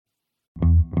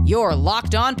You're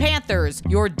Locked On Panthers,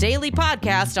 your daily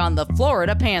podcast on the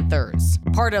Florida Panthers.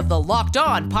 Part of the Locked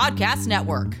On Podcast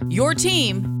Network, your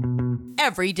team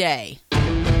every day. All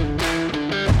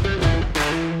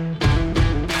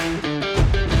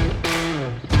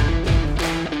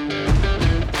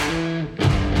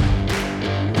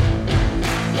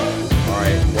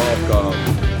right, welcome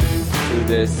to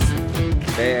this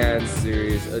fan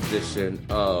series edition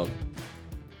of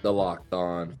the Locked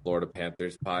On Florida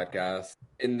Panthers podcast.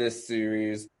 In this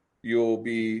series, you'll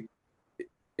be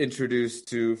introduced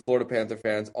to Florida Panther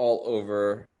fans all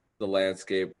over the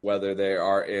landscape, whether they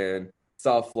are in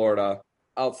South Florida,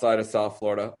 outside of South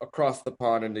Florida, across the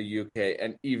pond in the UK,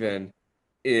 and even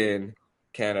in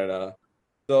Canada.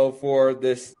 So for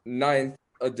this 9th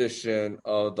edition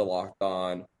of the Locked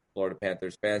On Florida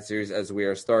Panthers fan series, as we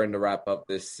are starting to wrap up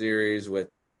this series with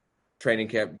training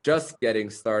camp just getting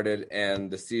started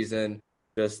and the season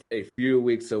just a few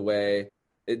weeks away.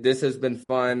 This has been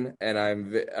fun, and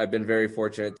I've been very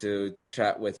fortunate to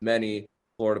chat with many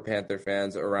Florida Panther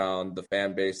fans around the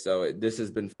fan base. So this has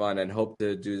been fun, and hope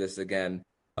to do this again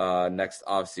next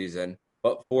offseason.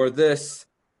 But for this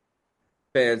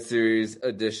fan series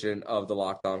edition of the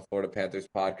Locked On Florida Panthers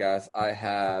podcast, I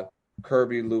have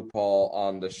Kirby Lupal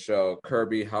on the show.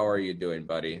 Kirby, how are you doing,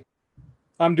 buddy?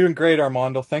 I'm doing great,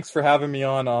 Armando. Thanks for having me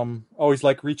on. Always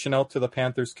like reaching out to the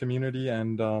Panthers community,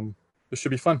 and this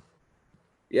should be fun.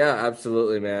 Yeah,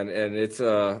 absolutely, man. And it's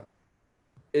that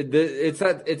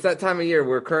time of year.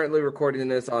 We're currently recording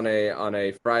this on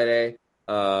a Friday,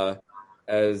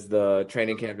 as the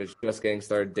training camp is just getting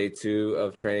started, day 2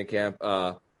 of training camp.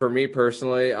 For me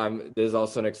personally, this is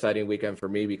also an exciting weekend for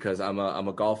me because I'm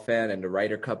a golf fan, and the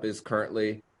Ryder Cup is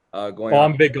currently going on.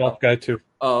 I'm a big golf guy too.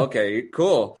 Oh, okay,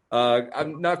 cool.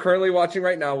 I'm not currently watching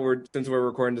right now since we're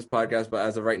recording this podcast, but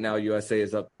as of right now, USA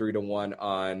is up 3-1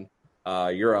 on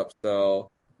Europe. So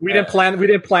we didn't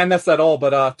plan this at all.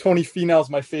 But Tony Finau is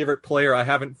my favorite player. I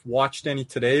haven't watched any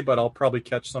today, but I'll probably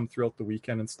catch some throughout the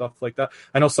weekend and stuff like that.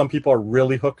 I know some people are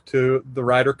really hooked to the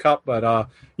Ryder Cup, but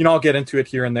I'll get into it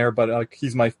here and there. But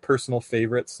he's my personal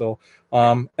favorite. So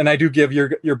and I do give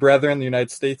your brethren in the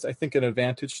United States, I think, an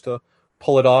advantage to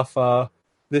pull it off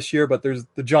this year, but there's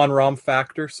the John Rahm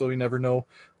factor, so you never know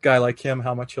a guy like him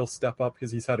how much he'll step up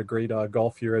because he's had a great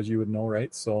golf year, as you would know,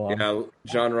 right? So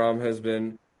John Rahm has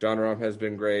been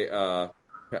great.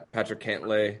 Patrick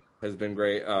Cantlay has been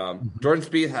great. Jordan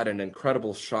Spieth had an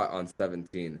incredible shot on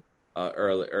 17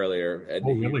 earlier, and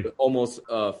really? He almost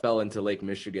fell into Lake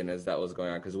Michigan as that was going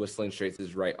on because Whistling Straits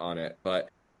is right on it. But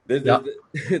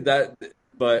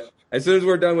But as soon as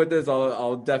we're done with this,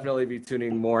 I'll definitely be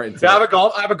tuning more into. Yeah,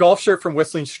 I have a golf shirt from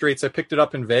Whistling Straits. I picked it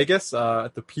up in Vegas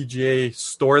at the PGA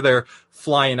store there,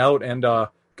 flying out, and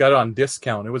got it on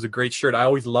discount. It was a great shirt. I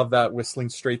always love that Whistling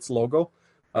Straits logo.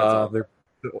 The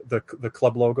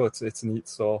club logo. It's neat.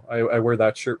 So I wear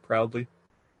that shirt proudly.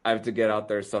 I have to get out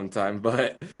there sometime,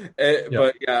 but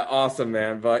yeah, awesome,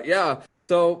 man. But yeah.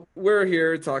 So we're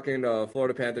here talking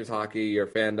Florida Panthers hockey, your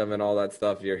fandom and all that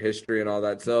stuff, your history and all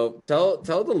that. So tell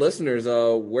the listeners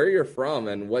where you're from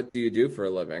and what do you do for a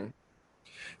living?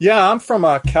 Yeah, I'm from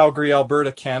Calgary,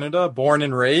 Alberta, Canada, born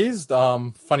and raised.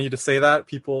 Funny to say that.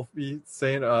 People be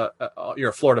saying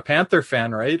you're a Florida Panther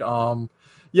fan, right?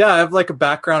 Yeah, I have like a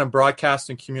background in broadcast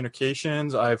and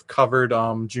communications. I've covered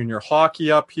junior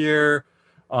hockey up here.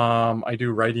 I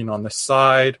do writing on the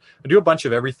side. I do a bunch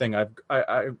of everything.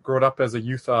 I grew up as a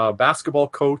youth basketball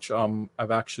coach. I've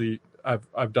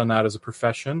done that as a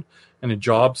profession and a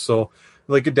job. So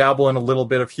I like to dabble in a little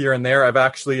bit of here and there.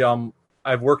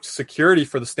 I've worked security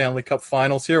for the Stanley Cup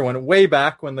Finals here. Way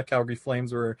back when the Calgary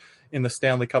Flames were in the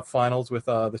Stanley Cup Finals with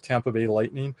the Tampa Bay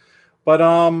Lightning. But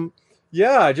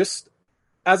just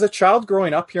as a child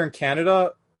growing up here in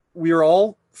Canada, we were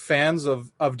all fans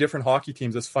of different hockey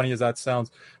teams, as funny as that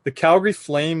sounds. The Calgary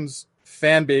Flames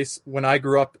fan base, when I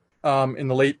grew up in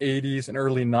the late 80s and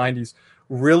early 90s,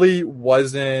 really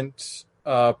wasn't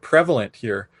prevalent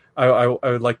here. I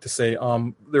would like to say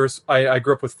I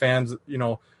grew up with fans,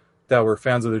 that were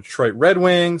fans of the Detroit Red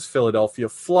Wings, Philadelphia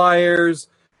Flyers,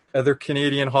 other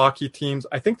Canadian hockey teams.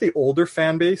 I think the older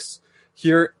fan base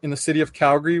here in the city of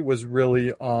Calgary was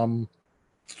really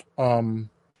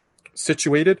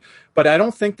situated, but I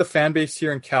don't think the fan base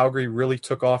here in Calgary really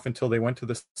took off until they went to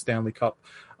the Stanley Cup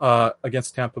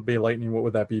against Tampa Bay Lightning. What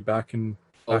would that be back in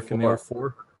the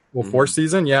 04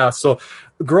 season? Yeah. So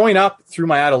growing up through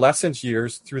my adolescence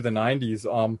years through the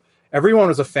 90s, everyone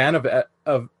was a fan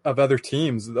of other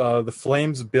teams. The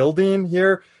Flames building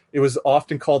here, it was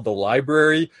often called the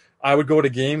library. I would go to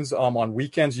games on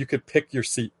weekends. You could pick your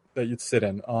seat. that you'd sit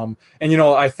in. And, you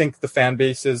know, I think the fan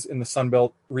bases in the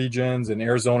Sunbelt regions in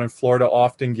Arizona and Florida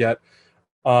often get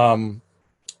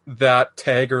that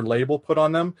tag or label put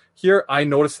on them. Here, I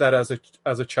noticed that as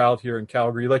a child here in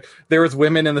Calgary. Like, there was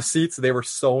women in the seats, they were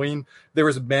sewing. There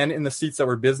was men in the seats that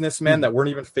were businessmen that weren't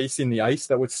even facing the ice,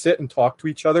 that would sit and talk to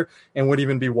each other and wouldn't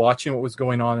even be watching what was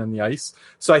going on in the ice.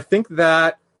 So I think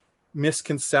that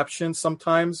misconception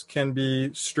sometimes can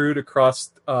be strewed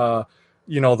across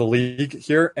you know, the league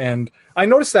here. And I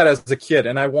noticed that as a kid,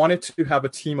 and I wanted to have a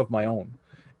team of my own.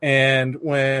 And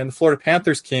when the Florida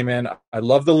Panthers came in, I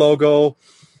loved the logo.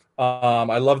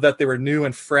 I love that they were new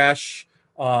and fresh.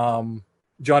 John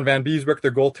Van Beesbroek,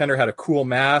 their goaltender, had a cool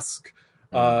mask.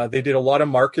 They did a lot of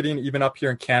marketing, even up here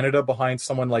in Canada, behind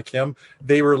someone like him.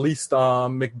 They released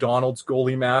McDonald's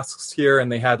goalie masks here,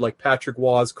 and they had like Patrick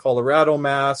Waugh's Colorado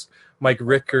mask, Mike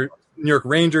Rickert, New York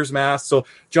Rangers mask. So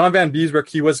John Van Beesbroek,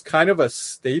 he was kind of a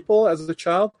staple as a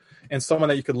child and someone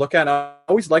that you could look at. And I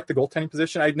always liked the goaltending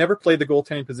position. I'd never played the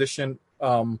goaltending position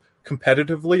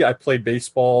competitively. I played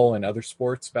baseball and other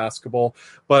sports, basketball.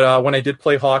 But when I did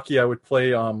play hockey, I would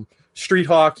play street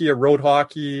hockey or road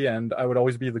hockey, and I would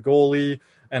always be the goalie.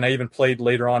 And I even played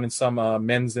later on in some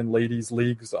men's and ladies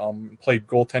leagues, played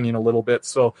goaltending a little bit.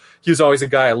 So he was always a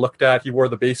guy I looked at. He wore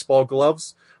the baseball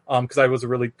gloves because I was a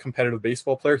really competitive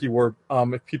baseball player. He wore,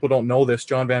 if people don't know this,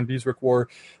 John Van Beesbroek wore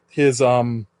his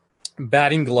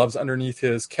batting gloves underneath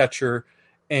his catcher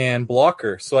and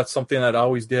blocker. So that's something that I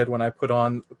always did when I put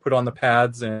on the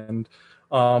pads. And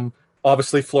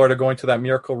obviously Florida going to that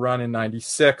miracle run in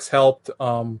 '96 helped.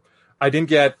 I didn't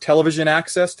get television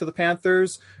access to the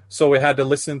Panthers, so we had to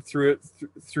listen through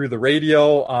the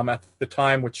radio at the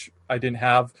time, which I didn't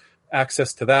have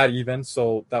access to that even.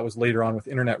 So that was later on with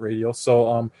internet radio.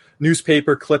 So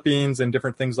newspaper clippings and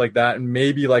different things like that, and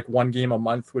maybe like one game a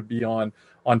month would be on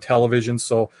television.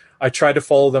 So I tried to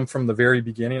follow them from the very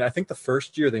beginning. I think the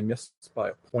first year they missed by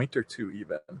a point or two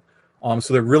even.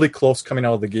 So they're really close coming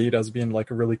out of the gate as being like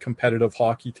a really competitive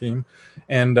hockey team.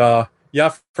 And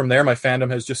yeah, from there, my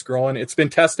fandom has just grown. It's been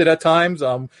tested at times.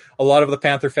 A lot of the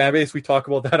Panther fan base, we talk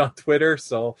about that on Twitter.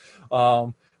 So,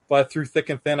 but through thick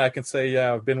and thin, I can say,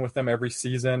 yeah, I've been with them every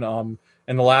season.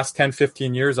 In the last 10,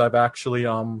 15 years, I've actually,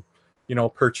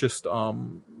 purchased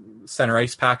center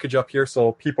ice package up here.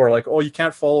 So people are like, oh, you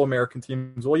can't follow American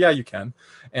teams. Well, yeah, you can.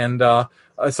 And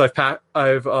so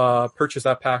I've purchased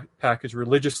that package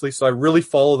religiously. So I really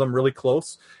follow them really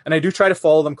close. And I do try to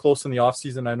follow them close in the off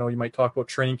season. I know you might talk about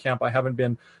training camp. I haven't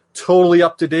been totally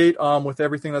up to date with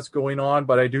everything that's going on,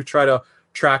 but I do try to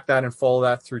track that and follow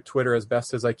that through Twitter as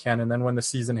best as I can. And then when the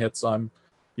season hits, I'm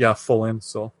full in.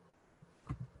 So.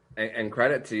 And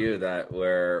credit to you that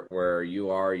where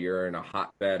you're in a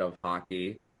hotbed of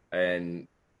hockey, and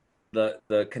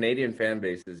the Canadian fan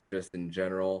base is just in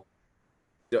general,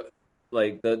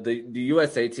 like the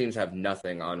USA teams have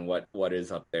nothing on what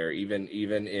is up there. Even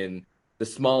in the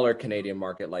smaller Canadian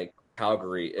market like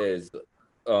Calgary is,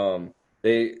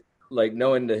 they like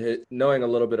knowing a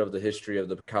little bit of the history of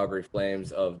the Calgary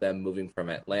Flames, of them moving from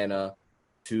Atlanta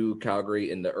to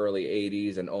Calgary in the early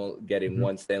 80s and getting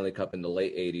one Stanley Cup in the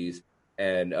late 80s.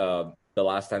 And the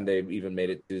last time they even made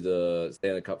it to the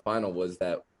Stanley Cup final was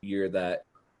that year that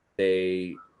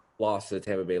they lost to the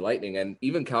Tampa Bay Lightning. And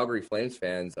even Calgary Flames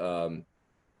fans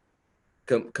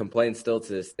complain still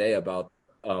to this day about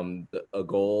a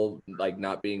goal like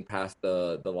not being past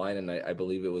the line. And I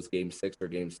believe it was Game 6 or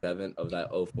Game 7 of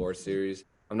that 2004 series.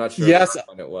 I'm not sure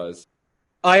when it was.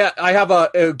 I have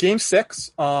a Game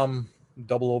 6,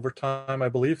 double overtime, I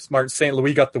believe. Martin St.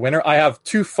 Louis got the winner. I have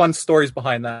two fun stories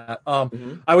behind that.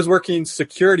 I was working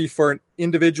security for an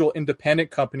individual independent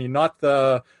company, not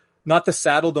the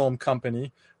Saddle Dome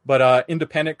company, but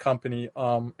independent company.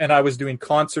 And I was doing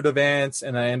concert events,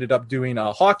 and I ended up doing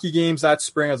hockey games that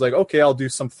spring. I was like, okay, I'll do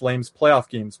some Flames playoff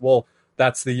games. Well,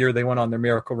 that's the year they went on their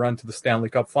miracle run to the Stanley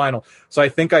Cup final. So I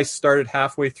think I started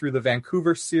halfway through the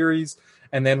Vancouver series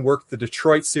and then worked the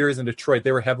Detroit series. In Detroit,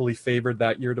 they were heavily favored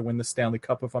that year to win the Stanley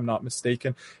Cup, if I'm not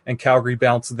mistaken. And Calgary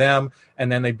bounced them, and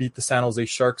then they beat the San Jose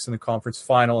Sharks in the conference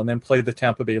final, and then played the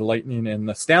Tampa Bay Lightning in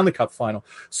the Stanley Cup final.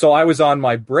 So I was on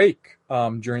my break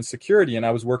during security, and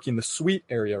I was working the suite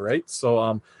area, right?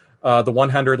 So the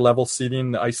 100 level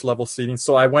seating, the ice level seating.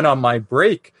 So I went on my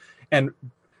break, and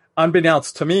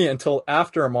unbeknownst to me until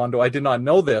after Armando, I did not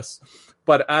know this,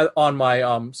 but on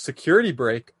my security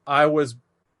break, I was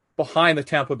behind the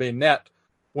Tampa Bay net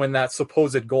when that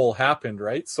supposed goal happened,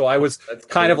 right? So I was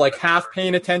kind of like half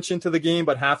paying attention to the game,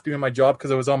 but half doing my job because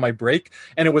I was on my break.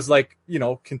 And it was like,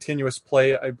 continuous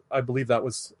play. I believe that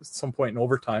was some point in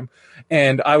overtime.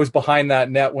 And I was behind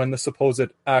that net when the supposed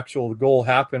actual goal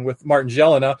happened with Martin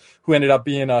Jelena, who ended up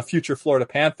being a future Florida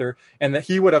Panther. And that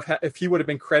he would have, if he would have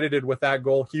been credited with that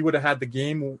goal, he would have had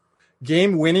the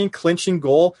game-winning, clinching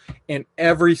goal in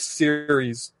every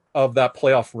series of that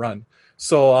playoff run.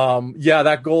 So,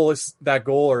 that goal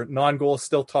or non-goal is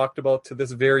still talked about to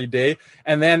this very day.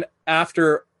 And then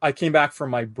after I came back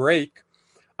from my break,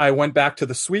 I went back to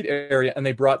the suite area and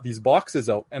they brought these boxes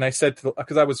out. And I said,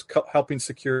 because I was helping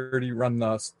security run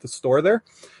the store there,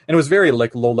 and it was very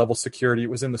like low level security.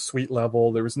 It was in the suite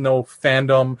level. There was no fan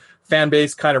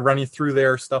base kind of running through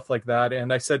there, stuff like that.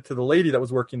 And I said to the lady that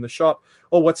was working the shop,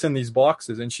 "Oh, what's in these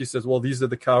boxes?" And she says, "Well, these are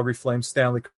the Calgary Flames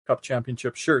Stanley Cup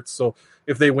Championship shirts. So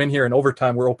if they win here in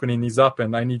overtime, we're opening these up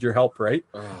and I need your help, right?"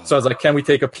 Oh. So I was like, "Can we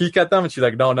take a peek at them?" And she's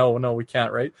like, no, we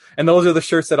can't, right? And those are the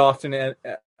shirts that often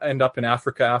end up in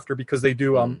Africa after, because they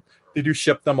do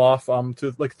ship them off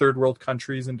to like third world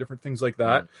countries and different things like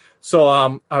that.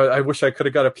 So I wish I could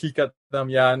have got a peek at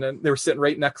them. Yeah, and then they were sitting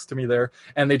right next to me there,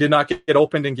 and they did not get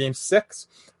opened in Game 6.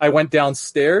 I went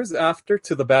downstairs after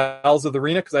to the bowels of the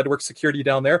arena because I had to work security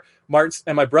down there. Martin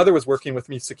and my brother was working with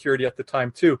me security at the time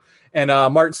too, and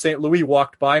Martin St. Louis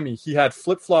walked by me. He had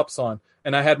flip-flops on,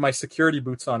 and I had my security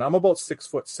boots on. I'm about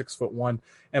 6'1",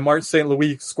 and Martin St.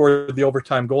 Louis scored the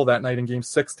overtime goal that night in Game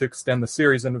 6 to extend the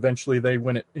series, and eventually they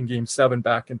win it in Game 7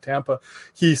 back in Tampa.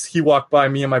 He walked by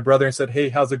me and my brother and said, "Hey,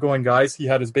 how's it going, guys?" He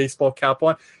had his baseball cap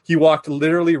on. He walked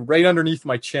literally right underneath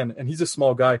my chin, and he's a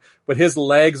small guy, but his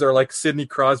legs are like Sidney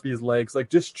Crosby's legs, like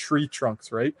just tree trunks,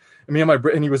 right?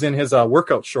 And he was in his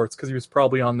workout shorts because he was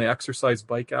probably on the exercise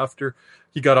bike after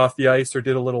he got off the ice or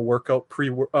did a little workout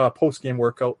post-game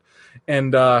workout.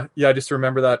 And I just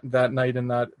remember that night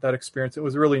and that experience. It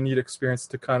was a really neat experience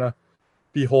to kind of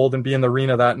behold and be in the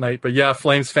arena that night. But yeah,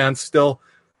 Flames fans still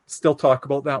talk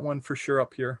about that one for sure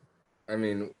up here. I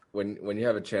mean, when you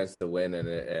have a chance to win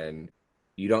and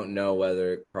you don't know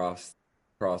whether it cross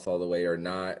all the way or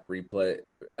not,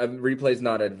 replay's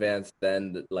not advanced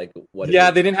then, like what? Yeah,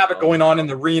 they didn't have it going on in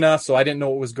the arena, so I didn't know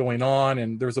what was going on,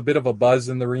 and there was a bit of a buzz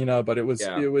in the arena, but it's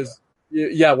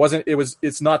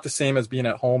not the same as being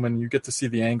at home, and you get to see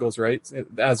the angles, right,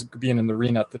 as being in the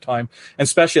arena at the time, and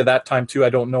especially at that time too.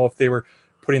 I don't know if they were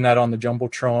putting that on the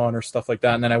Jumbotron or stuff like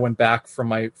that. And then I went back from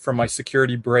my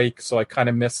security break, so I kind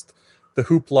of missed the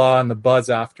hoopla and the buzz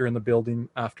in the building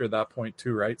after that point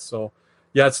too, right? So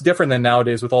yeah, it's different than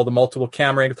nowadays with all the multiple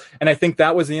camera angles. And I think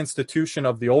that was the institution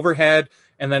of the overhead.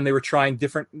 And then they were trying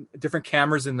different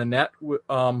cameras in the net,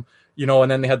 and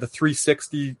then they had the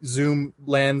 360 zoom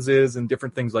lenses and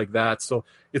different things like that. So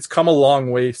it's come a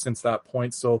long way since that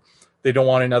point. So they don't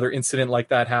want another incident like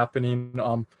that happening.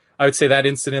 I would say that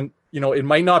incident, it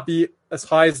might not be as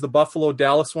high as the Buffalo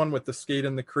Dallas one with the skate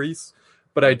in the crease,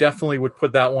 but I definitely would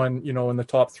put that one, in the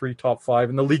top 3, top 5.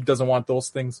 And the league doesn't want those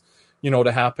things,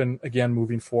 to happen again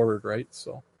moving forward, right?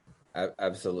 So,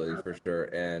 absolutely, for sure.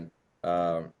 And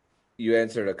you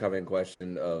answered a coming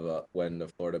question of when the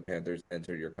Florida Panthers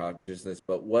entered your consciousness.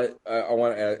 But what I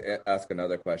want to ask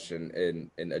another question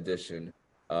in addition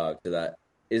to that: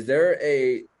 is there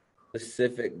a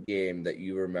specific game that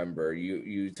you remember?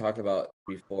 You talked about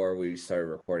before we started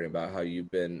recording about how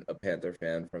you've been a Panther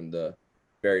fan from the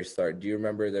very start. Do you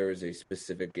remember there was a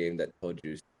specific game that told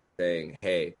you, saying,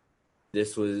 "Hey,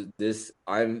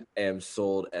 I am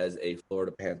sold as a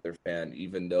Florida Panther fan,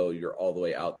 even though you're all the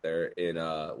way out there in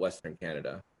Western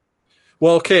Canada"?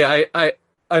 Well, okay, I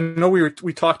know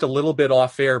we talked a little bit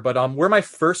off air, but where my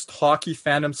first hockey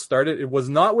fandom started, it was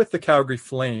not with the Calgary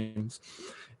Flames.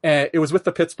 It was with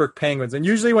the Pittsburgh Penguins. And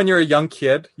usually when you're a young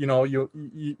kid, you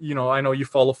I know you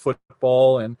follow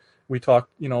football and we talk,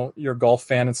 you're a golf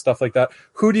fan and stuff like that.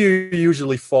 Who do you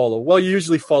usually follow? Well, you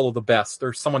usually follow the best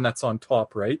or someone that's on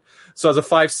top, right? So as a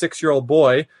 5-6-year-old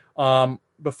boy,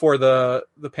 before the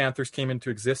Panthers came into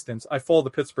existence, I followed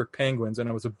the Pittsburgh Penguins, and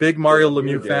I was a big Mario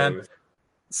Lemieux fan.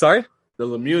 Sorry? The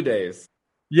Lemieux days.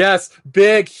 Yes,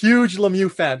 big, huge Lemieux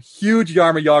fan, huge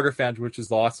Jaromir Jagr fan, which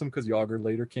is awesome because Jagr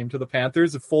later came to the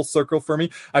Panthers. A full circle for me.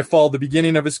 I followed the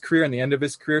beginning of his career and the end of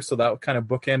his career, so that kind of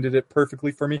bookended it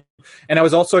perfectly for me. And I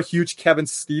was also a huge Kevin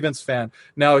Stevens fan.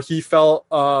 Now, he fell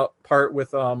apart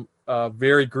with a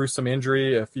very gruesome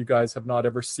injury. If you guys have not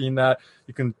ever seen that,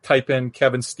 you can type in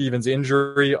Kevin Stevens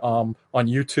injury on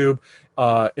YouTube.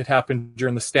 It happened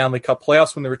during the Stanley Cup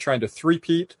playoffs when they were trying to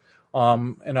three-peat.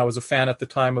 And I was a fan at the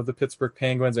time of the Pittsburgh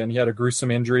Penguins, and he had a gruesome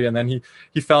injury, and then he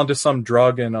fell into some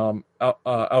drug and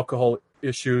alcohol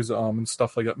issues and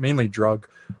stuff like that, mainly drug.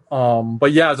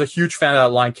 But yeah, I was a huge fan of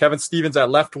that line. Kevin Stevens at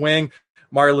left wing,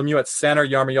 Mario Lemieux at center,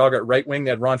 Jaromir Jagr at right wing. They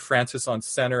had Ron Francis on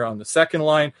center on the second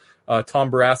line,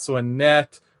 Tom Barrasso in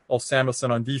net, Ulf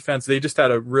Samuelsson on defense. They just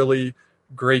had a really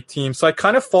great team. So I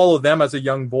kind of followed them as a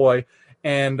young boy.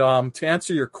 And to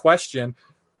answer your question,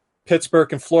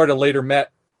 Pittsburgh and Florida later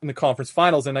met in the conference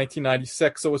finals in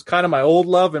 1996. So it was kind of my old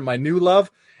love and my new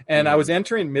love. And I was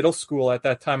entering middle school at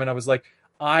that time, and I was like,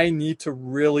 I need to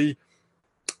really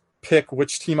pick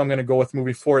which team I'm going to go with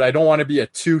moving forward. I don't want to be a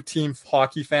two-team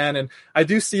hockey fan. And I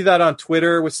do see that on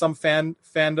Twitter with some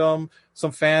fandom,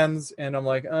 some fans, and I'm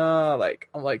like,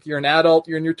 you're an adult,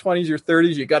 you're in your 20s, your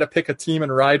 30s, you got to pick a team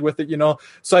and ride with it, you know?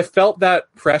 So I felt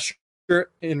that pressure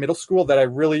in middle school that I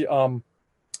really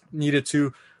needed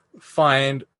to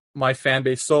find my fan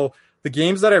base. So the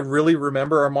games that I really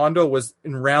remember, Armando, was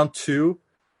in round 2,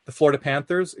 the Florida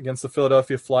Panthers against the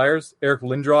Philadelphia Flyers, Eric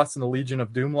Lindros and the Legion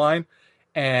of Doom line.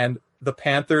 And the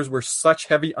Panthers were such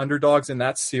heavy underdogs in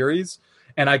that series.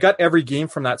 And I got every game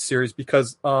from that series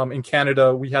because in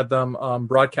Canada, we had them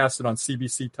broadcasted on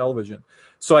CBC television.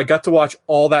 So I got to watch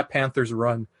all that Panthers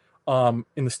run in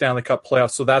the Stanley Cup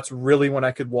playoffs. So that's really when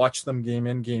I could watch them game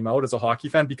in, game out as a hockey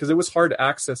fan, because it was hard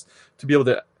to be able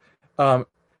to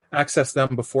access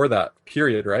them before that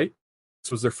period, right?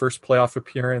 This was their first playoff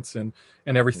appearance and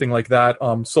everything like that.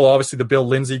 So obviously the Bill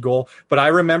Lindsay goal. But I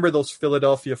remember those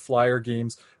Philadelphia Flyer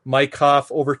games, Mike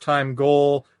Huff overtime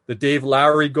goal, the Dave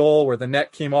Lowry goal where the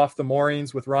net came off the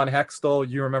moorings with Ron Hextall.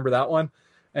 You remember that one?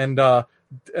 And Ed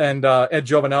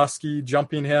Jovanovski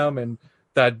jumping him, and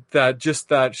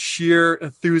that sheer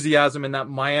enthusiasm in that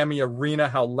Miami arena,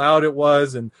 how loud it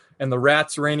was, and the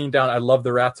Rats raining down. I love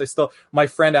the Rats. My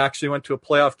friend actually went to a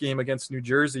playoff game against New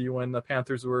Jersey when the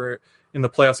Panthers were in the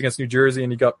playoffs against New Jersey,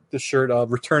 and he got the shirt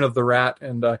Return of the Rat,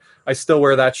 and I still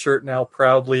wear that shirt now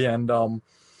proudly. And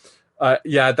that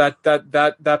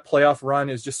playoff run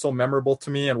is just so memorable to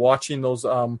me, and watching those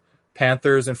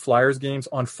Panthers and Flyers games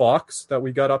on Fox that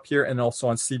we got up here, and also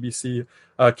on CBC,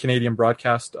 Canadian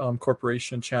Broadcast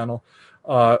Corporation channel,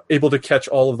 able to catch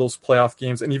all of those playoff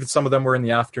games, and even some of them were in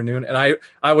the afternoon. And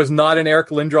I was not an Eric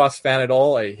Lindros fan at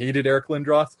all. I hated Eric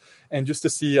Lindros. And just to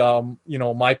see,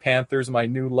 my Panthers, my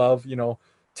new love,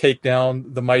 take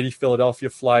down the mighty Philadelphia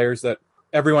Flyers, that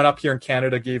everyone up here in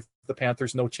Canada gave the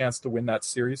Panthers no chance to win that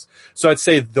series. So I'd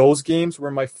say those games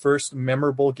were my first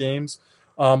memorable games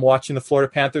watching the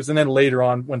Florida Panthers. And then later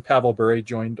on, when Pavel Bure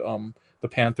joined the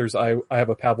Panthers, I have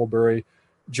a Pavel Bure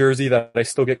jersey that I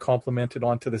still get complimented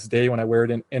on to this day when I wear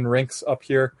it in rinks up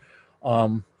here.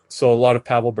 So a lot of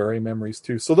Pavel Bure memories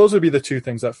too. So those would be the two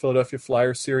things, that Philadelphia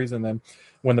Flyers series, and then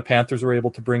when the Panthers were able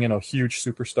to bring in a huge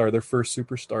superstar, their first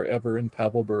superstar ever in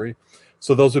Pavel Bure.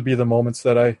 So those would be the moments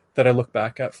that I look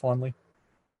back at fondly.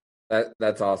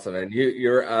 That's awesome. And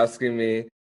you're asking me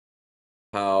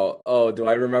do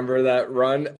I remember that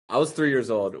run? I was 3 years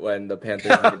old when the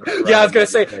Panthers made that run. Yeah, I was going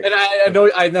to say,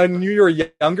 and I knew you were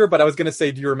younger, but I was going to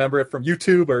say, do you remember it from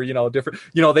YouTube or, different,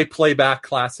 they play back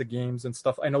classic games and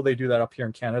stuff. I know they do that up here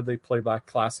in Canada. They play back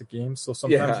classic games. So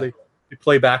sometimes they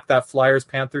play back that Flyers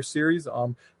Panthers series.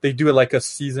 They do it like a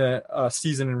season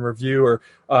in review, or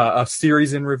a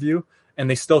series in review. And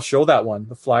they still show that one,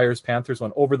 the Flyers Panthers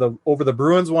one, over the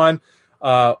Bruins one,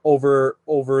 over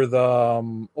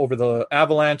the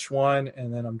Avalanche one,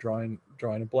 and then I'm drawing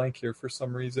a blank here for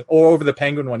some reason. Or over the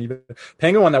Penguin one, even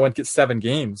Penguin one that went to 7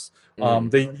 games.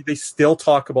 They still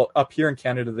talk about, up here in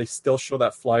Canada, they still show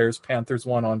that Flyers Panthers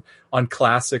one on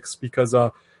classics, because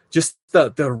just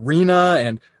the arena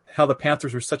and how the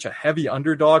Panthers were such a heavy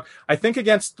underdog. I think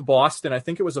against Boston, I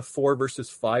think it was a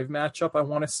 4-5 matchup, I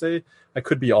want to say. I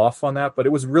could be off on that, but it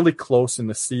was really close in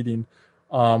the seeding.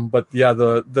 But yeah,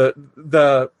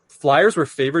 the Flyers were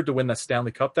favored to win the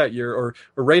Stanley Cup that year, or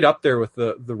right up there with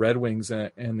the Red Wings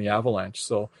and the Avalanche.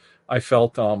 So I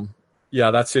felt,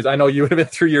 that's it. I know you would have been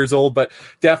 3 years old, but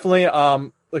definitely,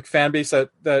 like fan base that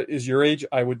is your age,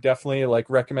 I would definitely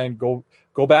recommend go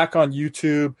back on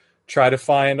YouTube, try to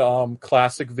find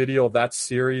classic video of that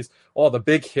series, all the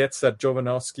big hits that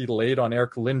Jovanovski laid on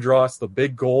Eric Lindros, the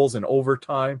big goals in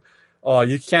overtime. Oh,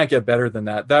 you can't get better than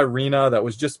that. That arena that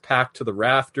was just packed to the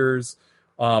rafters.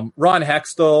 Ron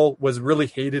Hextall was really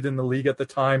hated in the league at the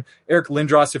time. Eric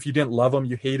Lindros, if you didn't love him,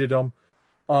 you hated him.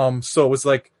 So it was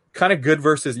kind of good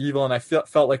versus evil, and I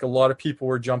felt like a lot of people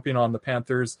were jumping on the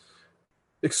Panthers,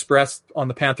 expressed on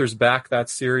the Panthers back that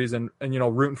series, and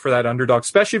rooting for that underdog,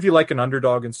 especially if you like an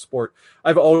underdog in sport.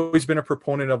 I've always been a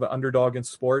proponent of an underdog in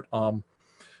sport.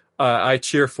 I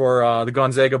cheer for the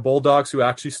Gonzaga Bulldogs, who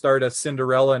actually started as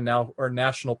Cinderella and now are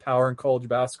national power in college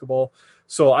basketball.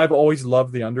 So I've always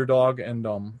loved the underdog and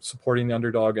supporting the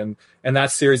underdog, and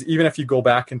that series. Even if you go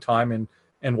back in time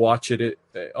and watch it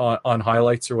on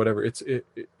highlights or whatever,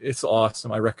 it's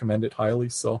awesome. I recommend it highly.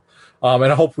 So, and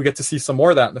I hope we get to see some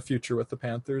more of that in the future with the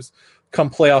Panthers come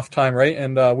playoff time, right?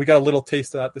 And we got a little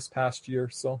taste of that this past year.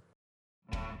 So,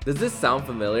 does this sound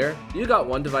familiar? You got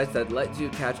one device that lets you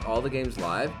catch all the games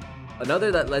live,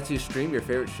 another that lets you stream your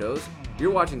favorite shows.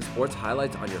 You're watching sports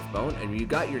highlights on your phone, and you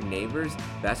got your neighbor's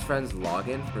best friend's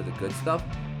login for the good stuff?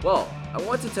 Well, I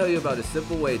want to tell you about a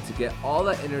simple way to get all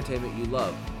that entertainment you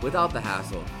love without the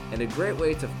hassle, and a great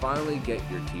way to finally get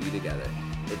your TV together.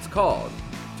 It's called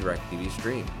DirecTV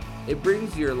Stream. It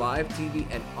brings your live TV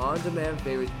and on-demand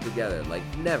favorites together like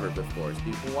never before, so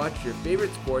you can watch your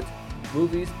favorite sports,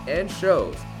 movies, and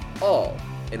shows all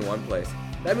in one place.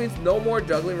 That means no more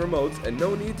juggling remotes and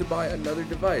no need to buy another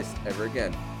device ever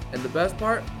again. And the best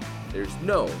part? There's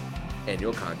no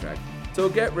annual contract. So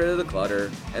get rid of the clutter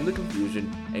and the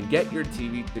confusion and get your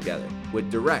TV together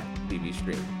with DirecTV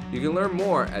Stream. You can learn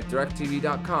more at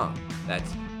directtv.com.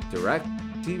 That's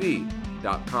directtv.com.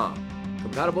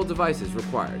 Compatible devices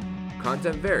required.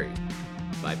 Content varies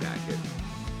by package.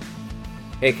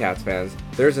 Hey Cats fans,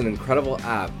 there's an incredible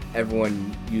app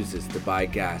everyone uses to buy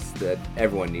gas that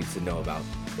everyone needs to know about.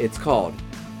 It's called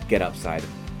Get Upside.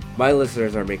 My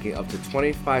listeners are making up to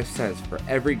 25 cents for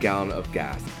every gallon of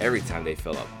gas every time they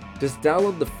fill up. Just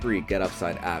download the free Get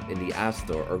Upside app in the App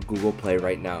Store or Google Play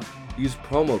right now. Use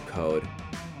promo code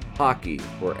HOCKEY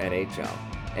for NHL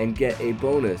and get a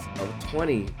bonus of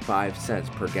 25 cents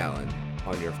per gallon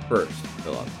on your first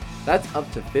fill up. That's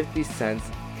up to 50 cents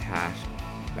cash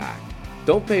back.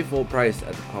 Don't pay full price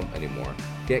at the pump anymore.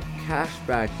 Get cash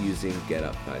back using Get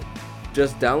Upside.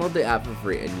 Just download the app for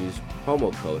free and use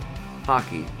promo code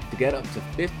HOCKEY to get up to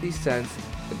 50 cents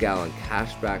a gallon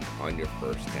cash back on your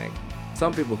first tank.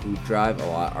 Some people who drive a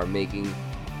lot are making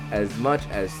as much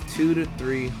as $200 to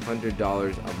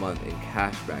 $300 a month in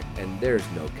cash back, and there's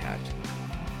no catch.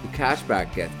 The cash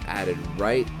back gets added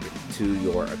right to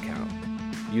your account.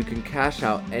 You can cash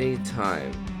out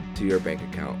anytime to your bank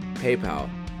account, PayPal,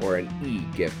 or an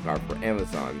e-gift card for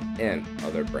Amazon and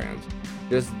other brands.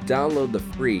 Just download the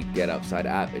free Get Upside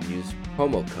app and use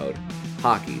promo code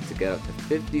HOCKEY to get up to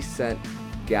 50 cent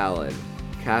gallon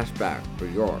cash back for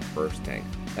your first tank.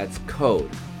 That's code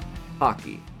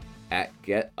HOCKEY at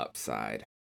Get Upside.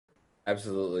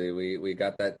 Absolutely, we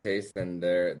got that taste, and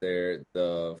the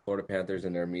Florida Panthers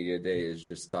in their media day is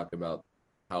just talking about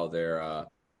how they're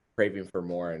craving for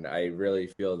more, and I really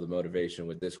feel the motivation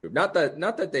with this group. Not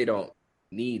that they don't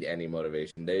need any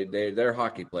motivation. They're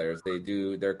hockey players.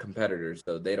 They're competitors,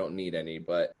 so they don't need any.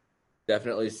 But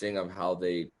definitely seeing of how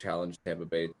they challenge Tampa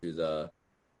Bay to the,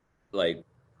 like,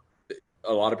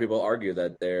 a lot of people argue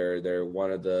that they're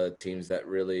one of the teams that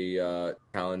really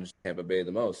challenged Tampa Bay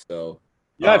the most. So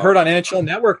yeah, I've heard on NHL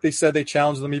Network they said they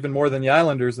challenged them even more than the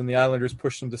Islanders, and the Islanders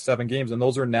pushed them to 7 games, and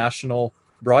those are national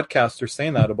broadcasters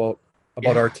saying that about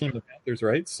our team, the Panthers,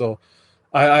 right? So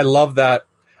I love that.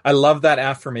 I love that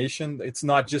affirmation. It's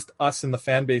not just us in the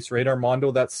fan base, right,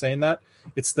 Armando, that's saying that.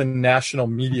 It's the national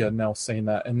media now saying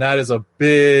that. And that is a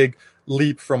big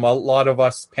leap from a lot of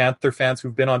us Panther fans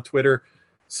who've been on Twitter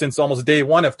since almost day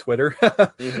one of Twitter.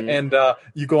 Mm-hmm. And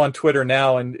you go on Twitter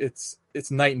now, and it's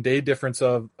night and day difference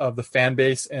of the fan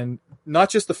base, and not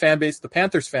just the fan base, the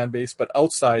Panthers fan base, but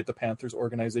outside the Panthers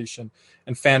organization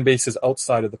and fan bases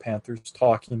outside of the Panthers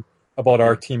talking about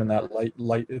our team in that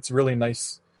light. It's a really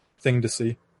nice thing to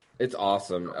see. It's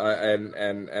awesome,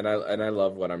 and I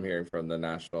love what I'm hearing from the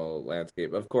national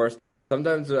landscape. Of course,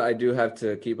 sometimes I do have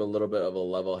to keep a little bit of a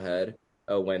level head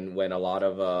when a lot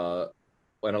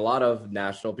of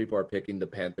national people are picking the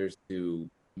Panthers to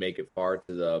make it far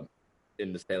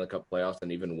in the Stanley Cup playoffs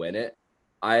and even win it.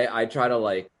 I try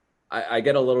to I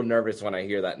get a little nervous when I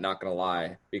hear that. Not gonna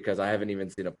lie, because I haven't even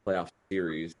seen a playoff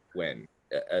series win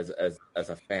as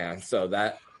a fan. So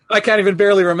that. I can't even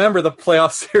barely remember the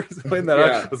playoff series win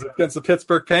that was against the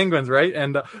Pittsburgh Penguins, right?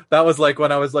 And that was like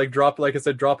when I was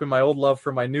dropping my old love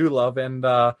for my new love, and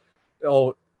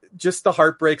just the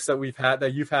heartbreaks that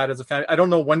you've had as a fan. I don't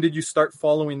know, when did you start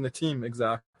following the team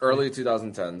exactly? Early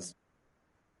 2010s.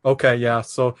 Okay, yeah.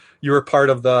 So you were part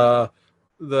of the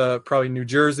probably New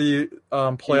Jersey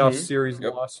playoff series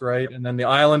loss, right? And then the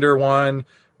Islander one,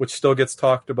 which still gets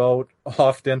talked about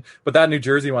often. But that New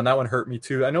Jersey one, that one hurt me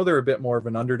too. I know they were a bit more of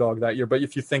an underdog that year, but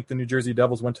if you think the New Jersey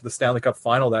Devils went to the Stanley Cup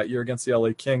final that year against the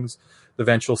LA Kings, the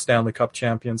eventual Stanley Cup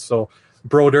champions. So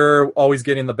Brodeur always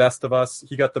getting the best of us.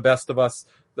 He got the best of us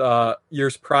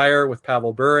years prior with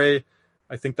Pavel Bure.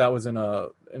 I think that was in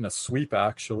in a sweep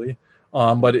actually.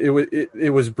 But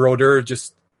it was Brodeur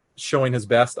just showing his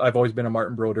best. I've always been a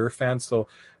Martin Brodeur fan, so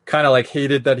kind of like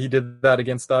hated that he did that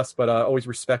against us, but always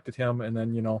respected him. And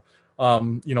then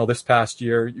this past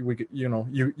year,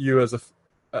 you as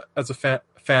a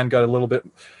fan got a little bit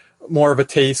more of a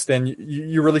taste, and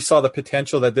you really saw the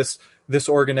potential that this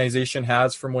organization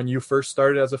has from when you first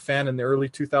started as a fan in the early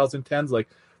 2010s. Like,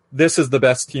 this is the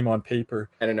best team on paper.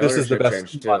 And this is the best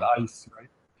team on ice, right?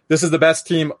 This is the best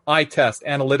team eye test,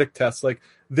 analytic test. Like,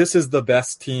 this is the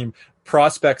best team.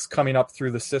 Prospects coming up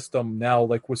through the system now,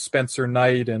 like with Spencer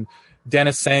Knight and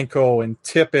Denisenko and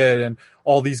Tippett and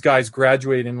all these guys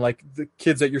graduating, like the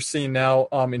kids that you're seeing now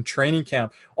in training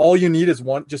camp. All you need is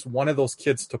one of those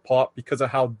kids to pop because of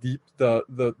how deep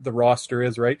the roster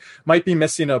is, right? Might be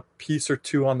missing a piece or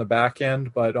two on the back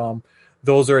end, but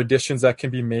those are additions that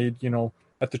can be made,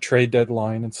 at the trade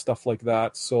deadline and stuff like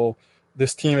that. So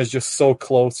this team is just so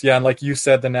close. Yeah, and like you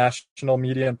said, the national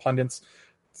media and pundits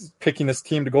picking this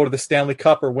team to go to the Stanley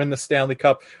Cup or win the Stanley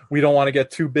Cup. We don't want to get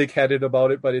too big-headed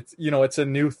about it, but it's a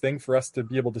new thing for us to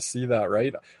be able to see that,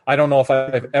 right? I don't know if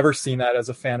I've ever seen that as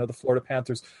a fan of the Florida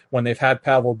Panthers when they've had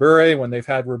Pavel Bure, when they've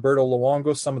had Roberto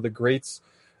Luongo, some of the greats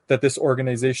that this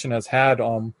organization has had.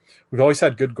 We've always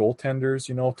had good goaltenders,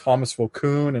 Thomas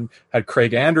Vokoun, and had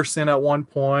Craig Anderson at one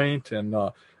point, and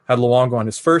had Luongo on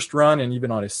his first run and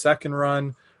even on his second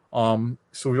run.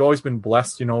 So we've always been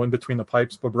blessed, in between the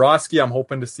pipes. Bobrovsky, I'm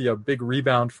hoping to see a big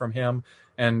rebound from him.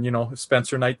 And, if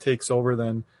Spencer Knight takes over,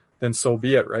 then so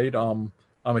be it, right? I'm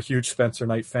a huge Spencer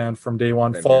Knight fan from day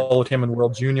one. Followed him in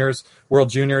World Juniors.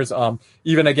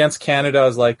 Even against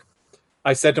Canada,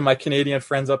 I said to my Canadian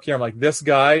friends up here, I'm like, this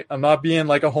guy, I'm not being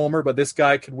like a homer, but this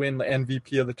guy could win the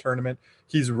MVP of the tournament.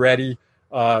 He's ready.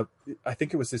 I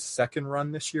think it was his second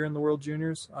run this year in the World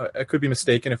Juniors. I could be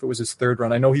mistaken if it was his third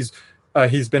run. I know he's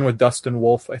been with Dustin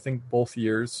Wolf, I think, both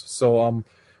years. So,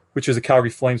 which is a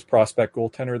Calgary Flames prospect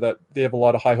goaltender that they have a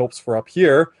lot of high hopes for up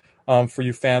here. For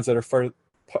you fans that are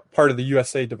part of the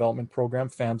USA development program,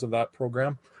 fans of that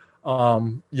program.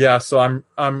 So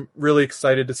I'm really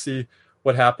excited to see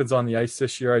what happens on the ice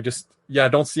this year. I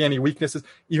don't see any weaknesses.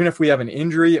 Even if we have an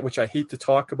injury, which I hate to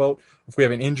talk about, if we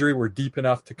have an injury, we're deep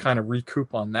enough to kind of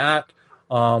recoup on that.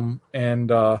 Even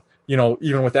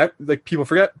with that, like, people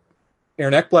forget,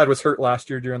 Aaron Ekblad was hurt last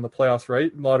year during the playoffs,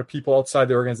 right? A lot of people outside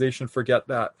the organization forget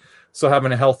that. So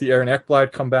having a healthy Aaron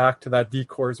Ekblad come back to that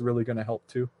decor is really going to help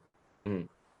too.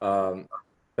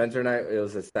 Spencer Knight, it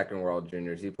was his second World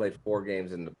Juniors. He played 4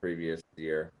 games in the previous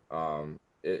year,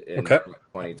 in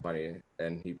 2020,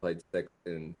 and he played 6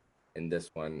 in this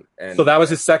one. And so that was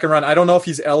his second run. I don't know if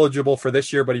he's eligible for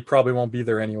this year, but he probably won't be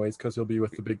there anyways because he'll be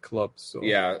with the big clubs. So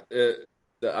yeah,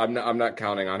 I'm not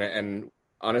counting on it, and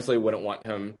honestly, wouldn't want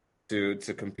him to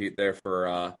compete there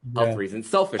for health reasons,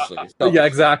 selfishly. Yeah,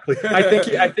 exactly. I don't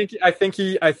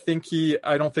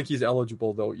think he's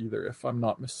eligible though either, if I'm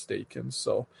not mistaken.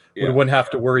 So we wouldn't have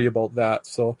to worry about that.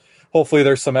 So hopefully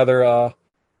there's some other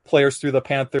players through the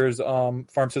Panthers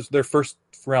farm system. Their first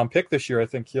round pick this year, I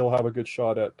think he'll have a good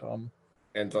shot at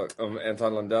Anton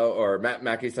Lundell or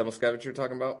Mackie Samoskevich you're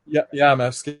talking about? Yeah,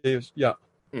 Samoskevich. Yeah.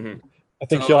 Mm-hmm. I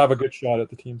think he'll have a good shot at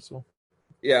the team. So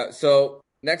so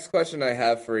next question I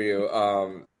have for you,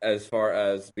 as far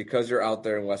as, because you're out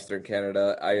there in Western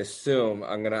Canada, I assume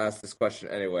I'm going to ask this question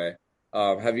anyway.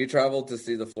 Have you traveled to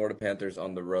see the Florida Panthers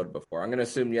on the road before? I'm going to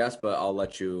assume yes, but I'll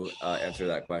let you answer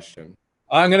that question.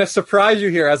 I'm going to surprise you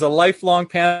here. As a lifelong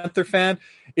Panther fan,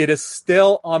 it is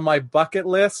still on my bucket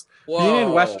list. Whoa. Being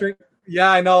in Western, yeah,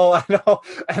 I know.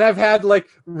 And I've had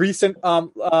recent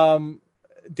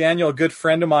Daniel, a good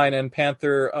friend of mine and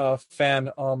Panther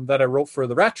fan that I wrote for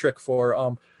the Rat Trick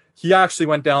for. He actually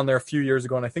went down there a few years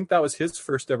ago, and I think that was his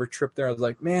first ever trip there. I was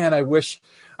like, man, I wish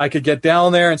I could get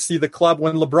down there and see the club.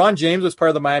 When LeBron James was part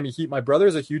of the Miami Heat, my brother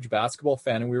is a huge basketball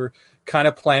fan, and we were kind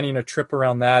of planning a trip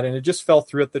around that, and it just fell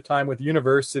through at the time with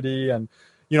university and,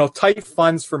 tight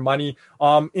funds for money.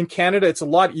 In Canada, it's a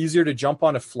lot easier to jump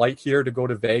on a flight here to go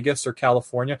to Vegas or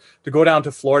California. To go down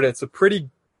to Florida, it's a pretty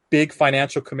big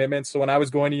financial commitment. So when I was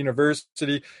going to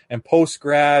university and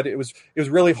post-grad, it was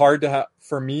really hard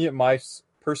for me in my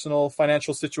personal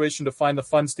financial situation to find the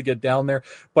funds to get down there.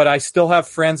 But I still have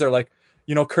friends that are like,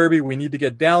 Kirby, we need to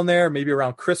get down there maybe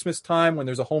around Christmas time when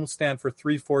there's a homestand for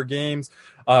 3-4 games.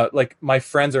 My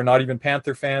friends are not even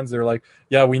Panther fans. They're like,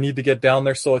 yeah, we need to get down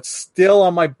there. So it's still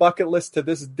on my bucket list to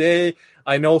this day.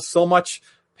 I know so much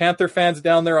Panther fans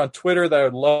down there on Twitter that I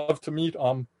would love to meet.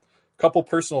 Couple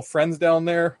personal friends down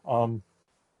there.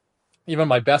 Even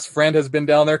my best friend has been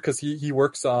down there because he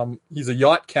works. He's a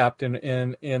yacht captain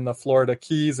in the Florida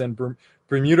Keys and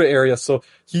Bermuda area. So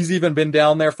he's even been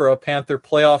down there for a Panther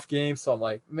playoff game. So I'm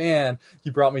like, man, he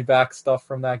brought me back stuff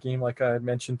from that game, like I had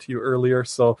mentioned to you earlier.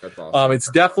 So That's awesome. it's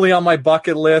definitely on my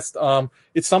bucket list.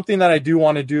 It's something that I do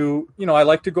want to do. I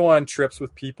like to go on trips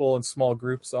with people in small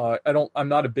groups. I'm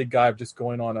not a big guy of just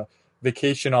going on a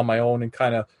vacation on my own and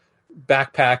kind of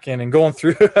backpacking and going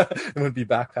through it wouldn't be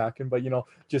backpacking, but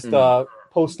just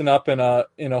posting up in a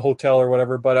hotel or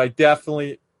whatever. But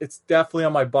it's definitely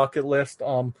on my bucket list.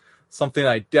 Something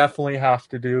I definitely have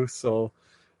to do. So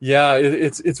yeah,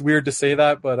 it's weird to say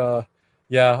that, but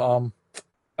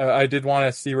I did want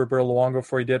to see Roberto Luongo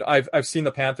before he did. I've seen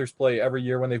the Panthers play every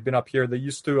year when they've been up here. They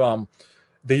used to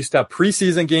have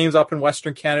preseason games up in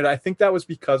Western Canada. I think that was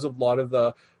because of a lot of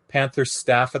the Panthers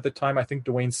staff at the time. I think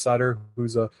Dwayne Sutter,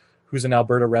 who's an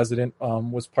Alberta resident,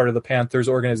 was part of the Panthers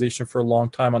organization for a long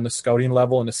time on the scouting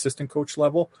level and assistant coach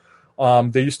level.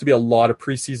 There used to be a lot of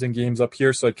preseason games up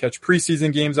here, so I'd catch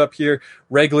preseason games up here,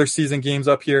 regular season games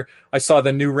up here. I saw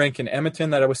the new rink in Edmonton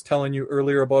that I was telling you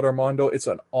earlier about, Armando. It's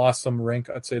an awesome rink.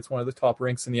 I'd say it's one of the top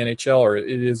rinks in the NHL, or it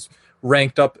is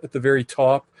ranked up at the very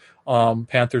top.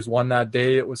 Panthers won that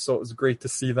day. It was great to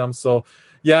see them. So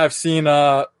yeah, I've seen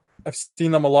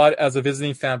them a lot as a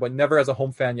visiting fan, but never as a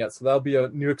home fan yet. So that'll be a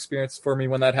new experience for me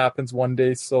when that happens one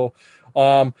day. So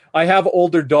I have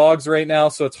older dogs right now,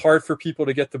 so it's hard for people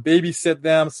to get to babysit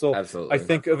them. So Absolutely. I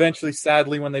think eventually,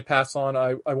 sadly, when they pass on,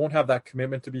 I won't have that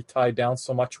commitment to be tied down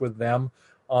so much with them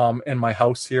in my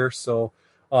house here. So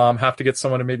have to get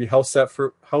someone to maybe house sit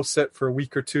for a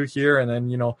week or two here, and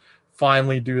then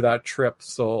finally do that trip.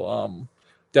 So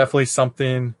definitely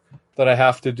something that I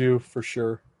have to do for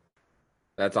sure.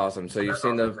 That's awesome. So you've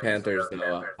seen the Panthers,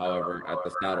 however, at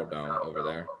the Saddledome over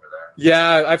there.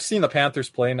 Yeah, I've seen the Panthers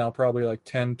play now probably like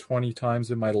 10, 20 times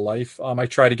in my life. I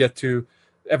try to get to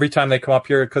every time they come up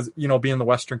here because, being the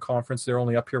Western Conference, they're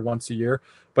only up here once a year.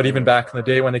 But even back in the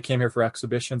day when they came here for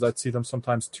exhibitions, I'd see them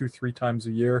sometimes 2-3 times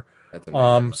a year. That's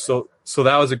amazing. So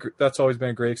that's always been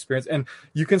a great experience. And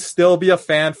you can still be a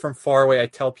fan from far away. I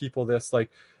tell people this, like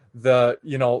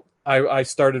I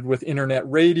started with internet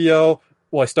radio.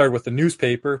 Well, I started with the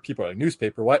newspaper. People are like,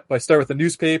 newspaper, what? But I started with the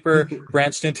newspaper,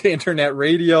 branched into internet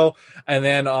radio, and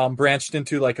then branched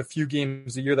into like a few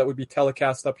games a year that would be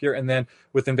telecast up here. And then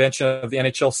with invention of the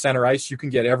NHL Center Ice, you can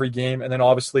get every game. And then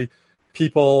obviously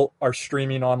people are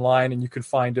streaming online, and you can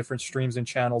find different streams and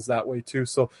channels that way too.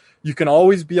 So you can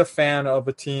always be a fan of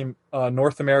a team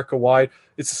North America wide.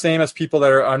 It's the same as people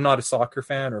that I'm not a soccer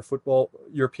fan or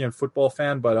European football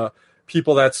fan, but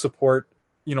people that support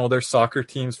their soccer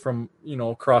teams from,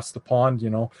 across the pond,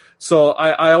 So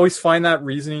I always find that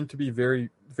reasoning to be very,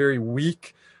 very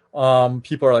weak.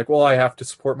 People are like, well, I have to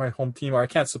support my home team, or I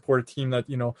can't support a team that,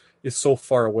 is so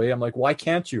far away. I'm like, why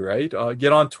can't you, right?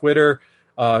 Get on Twitter,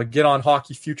 get on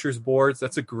Hockey Futures boards.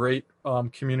 That's a great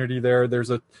community there. There's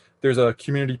a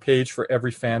community page for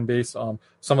every fan base.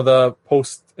 Some of the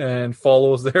posts and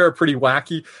follows there are pretty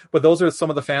wacky, but those are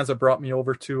some of the fans that brought me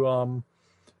over to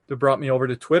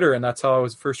Twitter, and that's how I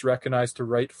was first recognized to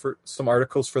write for some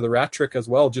articles for the Rat Trick as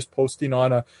well, just posting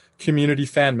on a community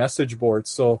fan message board.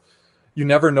 So you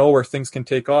never know where things can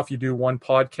take off. You do one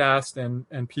podcast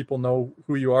and people know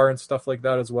who you are and stuff like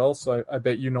that as well. So I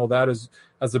bet that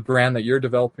as a brand that you're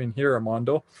developing here,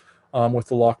 Armando, with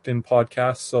the Locked In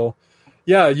podcast. So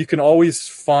yeah, you can always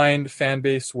find fan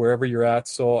base wherever you're at.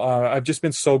 So I've just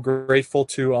been so grateful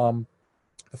to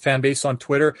the fan base on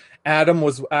Twitter. Adam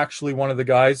was actually one of the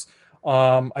guys.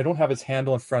 I don't have his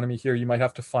handle in front of me here. You might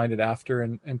have to find it after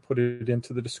and put it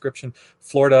into the description.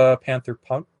 Florida Panther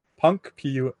Punk, Punk,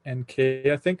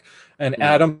 I think. And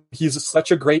Adam, he's such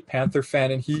a great Panther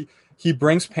fan, and he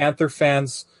brings Panther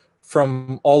fans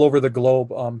from all over the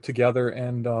globe together.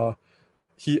 And I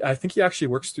think he actually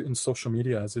works in social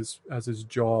media as his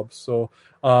job. So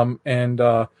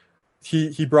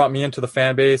He brought me into the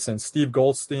fan base, and Steve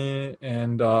Goldstein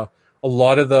and a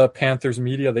lot of the Panthers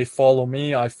media, they follow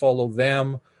me. I follow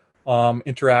them,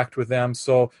 interact with them.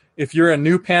 So if you're a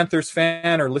new Panthers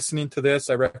fan or listening to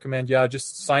this, I recommend,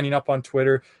 just signing up on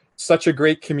Twitter. Such a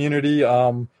great community.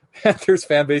 Panthers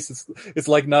fan base, it's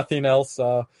like nothing else.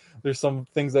 There's some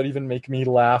things that even make me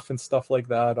laugh and stuff like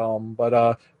that.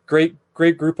 But great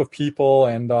group of people.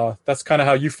 And that's kind of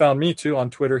how you found me too on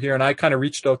Twitter here. And I kind of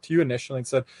reached out to you initially and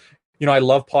said, I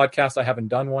love podcasts. I haven't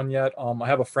done one yet. I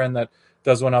have a friend that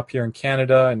does one up here in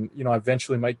Canada, and, I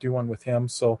eventually might do one with him.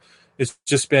 So it's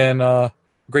just been a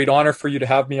great honor for you to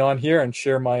have me on here and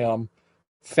share my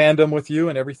fandom with you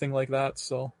and everything like that.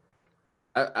 So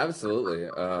absolutely.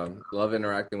 Love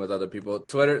interacting with other people.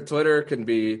 Twitter can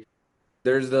be,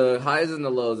 there's the highs and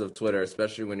the lows of Twitter,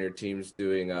 especially when your team's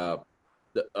doing on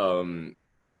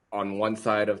one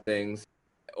side of things.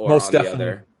 or Most on definitely.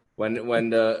 the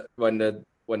other.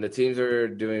 When the teams are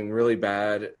doing really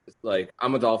bad, like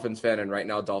I'm a Dolphins fan, and right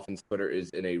now Dolphins Twitter is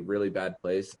in a really bad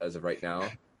place as of right now.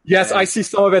 Yes, I And see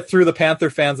some of it through the Panther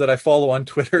fans that I follow on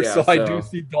Twitter. yeah, So I do so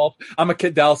see I'm a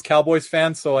Dallas Cowboys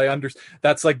fan, so I understand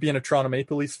that's like being a Toronto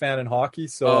Maple Leafs fan in hockey.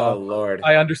 So oh Lord.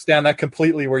 I understand that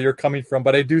completely where you're coming from.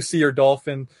 But I do see your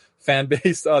Dolphin fan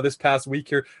base this past week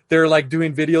here. They're like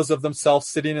doing videos of themselves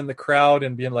sitting in the crowd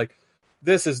and being like,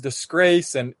 "This is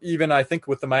disgrace." And even I think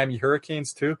with the Miami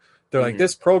Hurricanes too, they're like,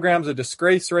 "This program's a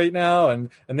disgrace right now,"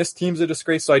 and this team's a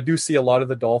disgrace. So I do see a lot of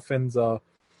the Dolphins.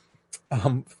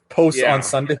 Posts on Yeah.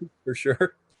 Sunday for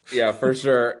sure. Yeah, for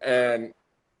sure. And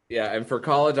for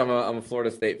college, I'm a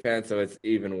Florida State fan, so it's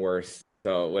even worse.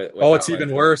 So with Oh, that it's one, even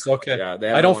so worse. Okay. yeah, they I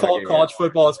haven't don't won a follow game college yet.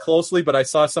 football as closely, but I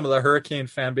saw some of the Hurricane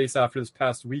fan base after this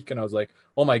past week, and I was like,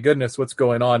 oh my goodness, what's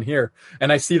going on here?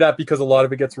 And I see that because a lot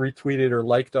of it gets retweeted or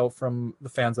liked out from the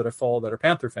fans that I follow that are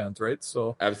Panther fans, right?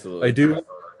 So Absolutely.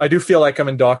 I do feel like I'm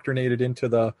indoctrinated into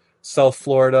the South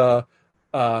Florida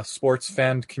sports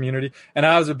fan community. And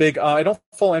I was a big I don't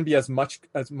follow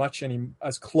NBA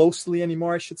as closely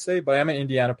anymore, I should say, but I am an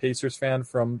Indiana Pacers fan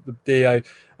from the day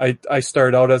I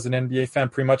started out as an NBA fan,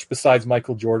 pretty much besides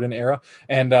Michael Jordan era.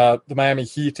 And the Miami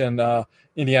Heat and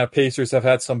Indiana Pacers have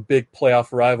had some big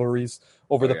playoff rivalries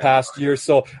over the past year.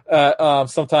 So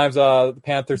sometimes the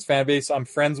Panthers fan base I'm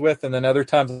friends with, and then other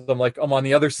times I'm on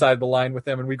the other side of the line with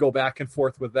them, and we go back and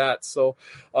forth with that. So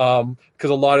because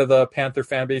a lot of the Panther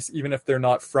fan base, even if they're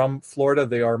not from Florida,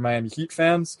 they are Miami Heat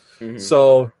fans. Mm-hmm.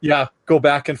 So yeah, go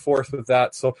back and forth with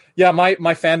that. So yeah, my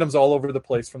fandom's all over the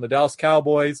place, from the Dallas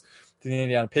Cowboys to the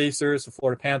Indiana Pacers, the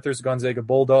Florida Panthers, Gonzaga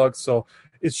Bulldogs. So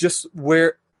it's just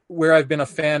where I've been a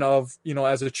fan of,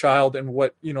 as a child, and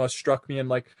what, has struck me. And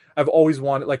like, I've always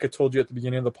wanted, like I told you at the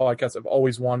beginning of the podcast, I've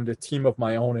always wanted a team of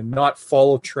my own and not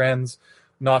follow trends,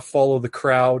 not follow the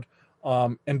crowd,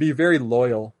 and be very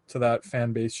loyal to that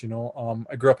fan base.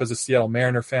 I grew up as a Seattle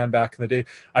Mariner fan back in the day.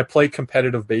 I played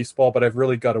competitive baseball, but I've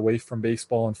really got away from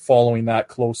baseball and following that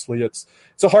closely. It's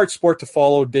a hard sport to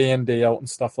follow day in, day out and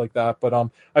stuff like that. But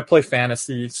I play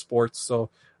fantasy sports, so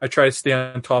I try to stay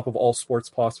on top of all sports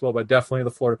possible, but definitely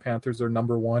the Florida Panthers are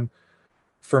number one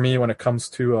for me when it comes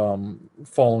to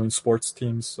following sports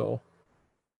teams. So,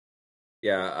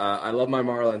 yeah, I love my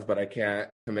Marlins, but I can't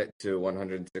commit to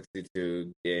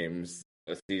 162 games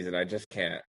a season. I just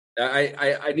can't.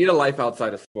 I need a life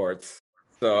outside of sports.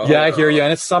 So yeah, I hear you.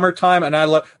 And it's summertime, and I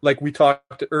like we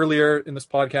talked earlier in this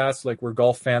podcast, like we're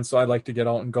golf fans, so I like to get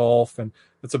out and golf, and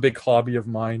it's a big hobby of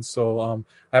mine. So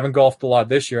I haven't golfed a lot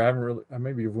this year. I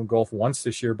maybe even golfed once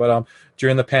this year, but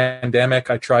during the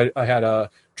pandemic, I had a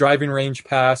driving range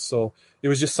pass, so it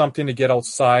was just something to get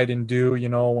outside and do,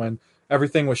 when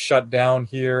everything was shut down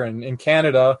here. And in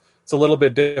Canada, it's a little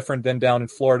bit different than down in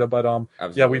Florida, but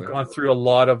yeah, we've gone through a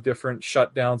lot of different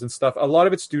shutdowns and stuff. A lot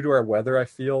of it's due to our weather, I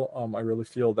feel. I really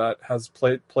feel that has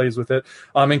plays with it.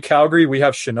 In Calgary, we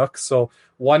have Chinooks, so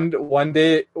one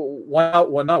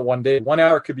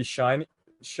hour could be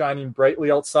shining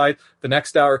brightly outside, the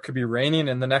next hour could be raining,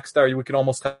 and the next hour we could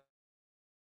almost have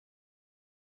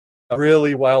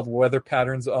really wild weather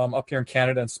patterns up here in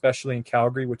Canada, and especially in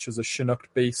Calgary, which is a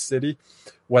Chinook-based city,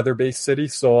 weather-based city.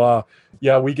 So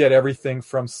yeah, we get everything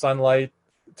from sunlight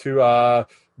to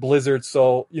blizzard.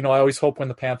 So I always hope when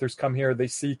the Panthers come here, they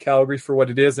see Calgary for what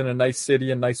it is, in a nice city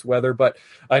and nice weather. But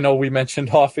I know we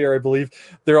mentioned off air, I believe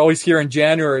they're always here in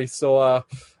January, so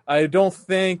I don't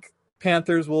think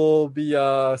Panthers will be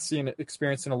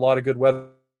experiencing a lot of good weather.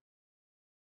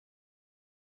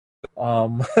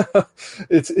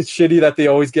 It's shitty that they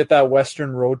always get that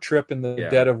western road trip in the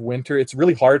dead of winter. It's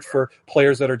really hard for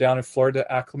players that are down in Florida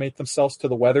to acclimate themselves to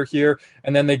the weather here,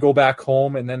 and then they go back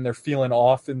home and then they're feeling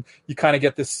off, and you kind of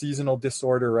get this seasonal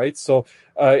disorder, right? So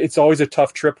it's always a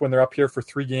tough trip when they're up here for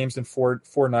 3 games in four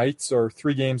nights, or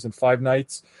 3 games in 5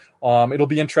 nights. It'll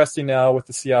be interesting now with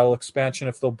the Seattle expansion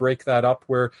if they'll break that up,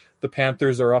 where the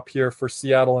Panthers are up here for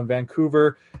Seattle and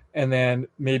Vancouver, and then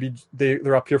maybe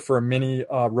they're up here for a mini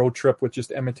road trip with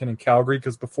just Edmonton and Calgary,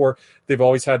 because before they've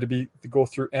always had to go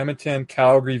through Edmonton,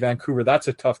 Calgary, Vancouver. That's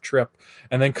a tough trip,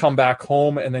 and then come back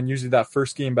home, and then usually that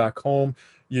first game back home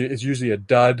is usually a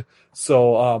dud.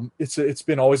 So it's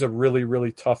been always a really,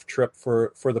 really tough trip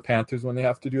for the Panthers when they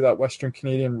have to do that Western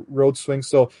Canadian road swing.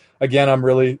 So again, I'm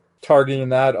really targeting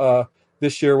that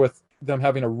this year with them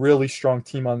having a really strong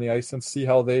team on the ice, and see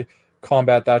how they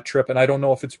combat that trip. And I don't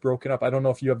know if it's broken up. I don't know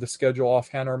if you have the schedule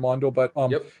offhand, Armando, but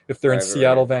if they're in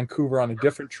Seattle, Vancouver on a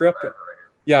different trip.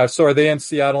 Yeah, so are they in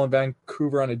Seattle and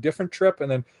Vancouver on a different trip, and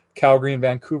then Calgary and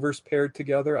Vancouver's paired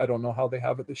together? I don't know how they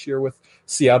have it this year with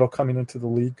Seattle coming into the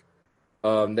league.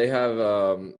 They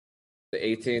have The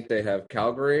 18th, they have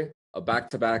Calgary, a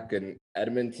back-to-back in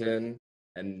Edmonton,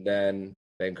 and then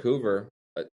Vancouver,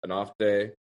 an off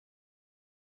day.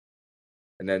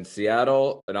 And then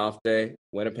Seattle, an off day.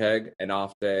 Winnipeg, an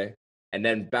off day. And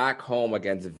then back home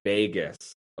against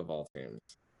Vegas, of all teams.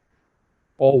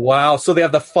 Oh wow! So they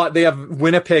have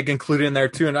Winnipeg included in there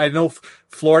too, and I know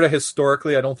Florida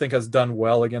historically I don't think has done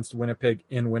well against Winnipeg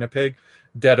in Winnipeg,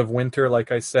 dead of winter,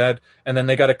 like I said, and then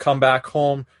they got to come back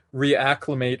home,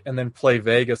 reacclimate, and then play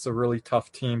Vegas, a really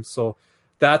tough team. So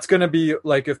that's going to be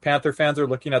like if Panther fans are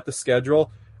looking at the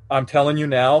schedule. I'm telling you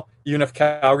now, even if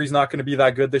Calgary's not going to be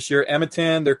that good this year,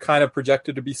 Edmonton, they're kind of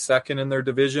projected to be second in their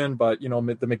division, but, you know,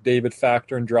 the McDavid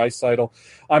factor and Draisaitl,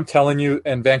 I'm telling you,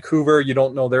 and Vancouver, you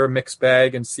don't know, they're a mixed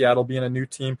bag, and Seattle being a new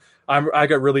team. I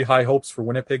got really high hopes for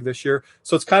Winnipeg this year.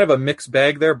 So it's kind of a mixed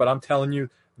bag there, but I'm telling you,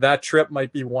 that trip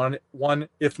might be one,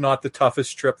 if not the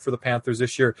toughest trip for the Panthers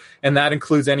this year. And that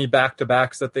includes any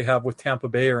back-to-backs that they have with Tampa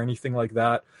Bay or anything like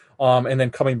that. And then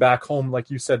coming back home,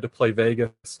 like you said, to play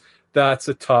Vegas. That's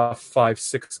a tough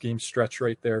 5-6 game stretch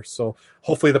right there. So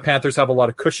hopefully the Panthers have a lot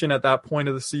of cushion at that point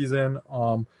of the season.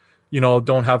 You know,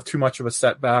 don't have too much of a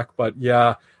setback, but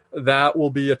yeah, that will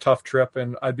be a tough trip,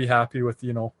 and I'd be happy with,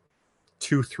 you know,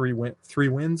 3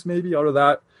 wins maybe out of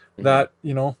that.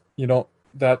 Mm-hmm.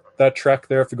 That trek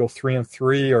there. If they go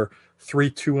 3-3 or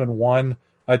 3-2-1,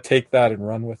 I'd take that and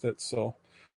run with it. So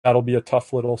that'll be a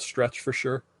tough little stretch for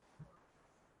sure.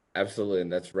 Absolutely, and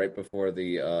that's right before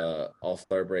the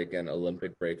All-Star break and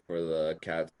Olympic break for the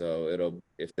Cats. So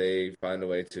if they find a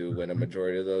way to win a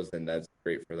majority of those, then that's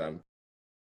great for them.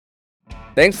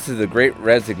 Thanks to the Great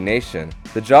Resignation,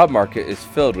 the job market is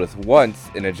filled with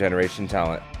once-in-a-generation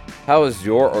talent. How is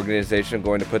your organization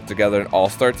going to put together an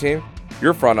all-star team?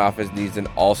 Your front office needs an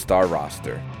all-star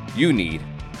roster. You need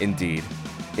Indeed.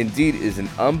 Indeed is an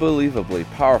unbelievably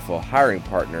powerful hiring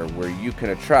partner where you can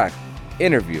attract,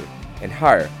 interview, and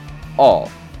hire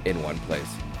all in one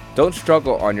place. Don't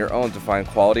struggle on your own to find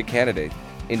quality candidates.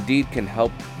 Indeed can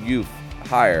help you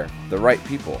hire the right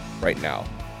people right now.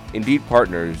 Indeed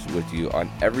partners with you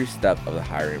on every step of the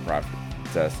hiring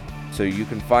process so you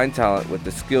can find talent with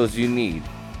the skills you need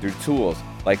through tools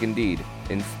like Indeed,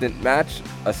 Instant Match,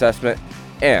 Assessment,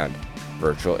 and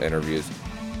virtual interviews.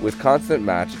 With Constant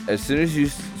Match, as soon as you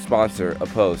sponsor a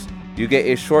post, you get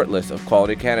a short list of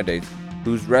quality candidates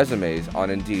whose resumes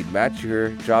on Indeed match your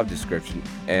job description,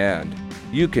 and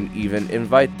you can even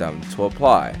invite them to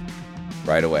apply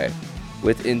right away.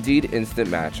 With Indeed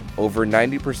Instant Match, over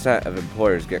 90% of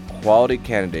employers get quality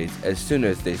candidates as soon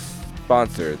as they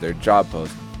sponsor their job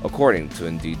post, according to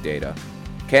Indeed data.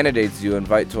 Candidates you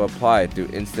invite to apply through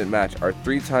Instant Match are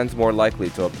 3 times more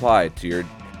likely to apply to your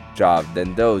job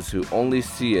than those who only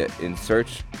see it in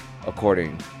search,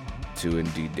 according to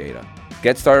Indeed data.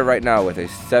 Get started right now with a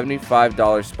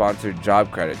 $75 sponsored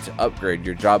job credit to upgrade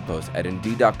your job post at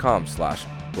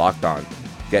Indeed.com/lockedon.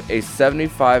 Get a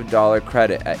 $75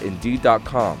 credit at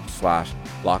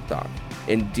Indeed.com/lockedon.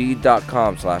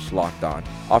 Indeed.com/lockedon.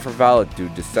 Offer valid through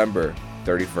December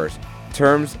 31st.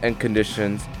 Terms and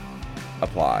conditions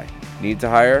apply. Need to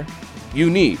hire?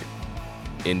 You need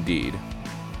Indeed.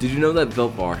 Did you know that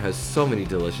Built Bar has so many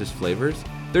delicious flavors?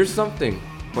 There's something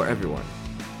for everyone.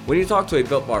 When you talk to a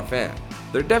Built Bar fan,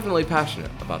 they're definitely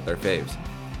passionate about their faves.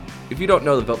 If you don't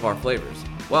know the Built Bar flavors,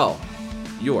 well,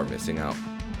 you are missing out.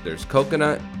 There's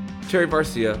coconut, cherry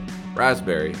barcia,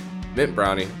 raspberry, mint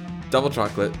brownie, double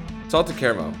chocolate, salted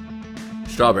caramel,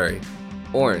 strawberry,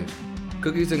 orange,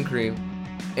 cookies and cream,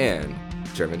 and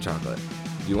German chocolate.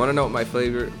 Do you want to know what my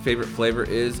favorite flavor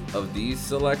is of these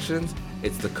selections?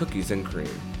 It's the cookies and cream.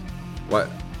 What?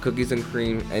 Cookies and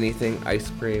cream, anything, ice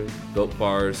cream, Built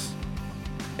Bars,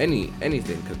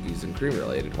 anything cookies and cream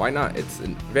related. Why not? It's a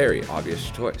very obvious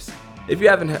choice. If you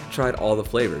haven't tried all the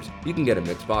flavors, you can get a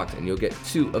mixed box and you'll get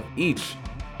 2 of each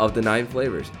of the 9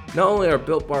 flavors. Not only are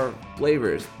Built Bar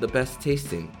flavors the best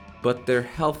tasting, but they're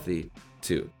healthy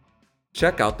too.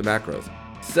 Check out the macros.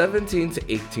 17 to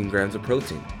 18 grams of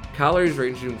protein, calories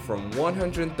ranging from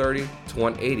 130 to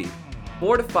 180,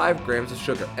 4 to 5 grams of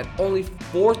sugar, and only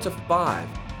 4 to 5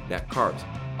 net carbs.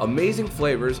 Amazing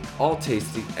flavors, all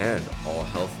tasty and all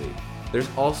healthy. There's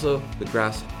also the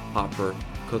grasshopper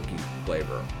cookie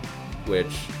flavor,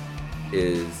 which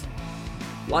is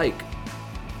like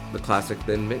the classic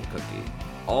thin mint cookie.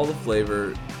 All the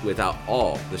flavor without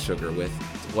all the sugar, with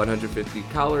 150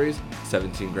 calories,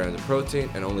 17 grams of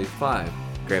protein, and only 5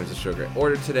 grams of sugar.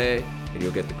 Order today and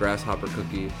you'll get the grasshopper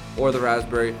cookie or the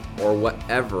raspberry or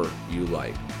whatever you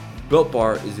like. Built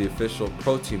Bar is the official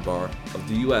protein bar of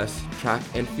the U.S. track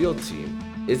and field team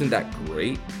Isn't that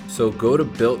great? So go to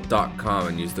Built.com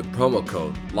and use the promo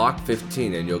code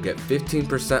LOCK15 and you'll get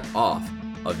 15% off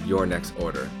of your next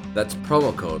order. That's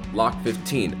promo code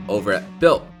LOCK15 over at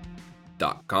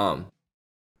Built.com.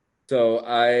 So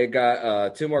I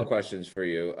got 2 more questions for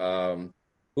you.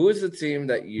 Who is the team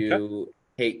that you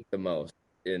hate the most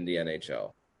in the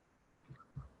NHL?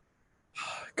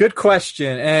 Good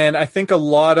question. And I think a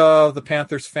lot of the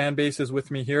Panthers fan base is with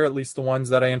me here, at least the ones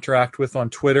that I interact with on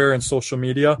Twitter and social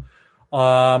media.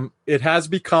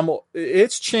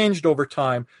 It's changed over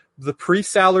time. The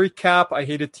pre-salary cap, I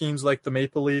hated teams like the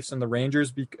Maple Leafs and the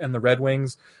Rangers and the Red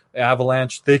Wings, the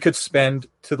Avalanche. They could spend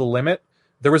to the limit.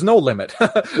 There was no limit.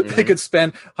 They could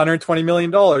spend $120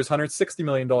 million, $160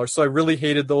 million. So I really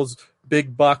hated those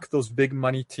big buck, those big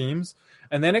money teams.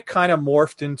 And then it kind of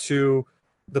morphed into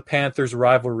the Panthers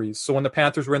rivalries. So when the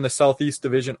Panthers were in the Southeast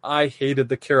Division, I hated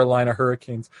the Carolina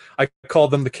Hurricanes. I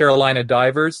called them the Carolina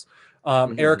Divers.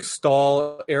 Eric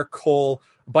Stahl, Eric Cole,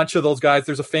 a bunch of those guys.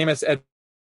 There's a famous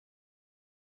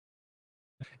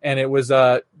and it was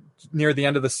near the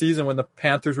end of the season when the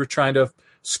Panthers were trying to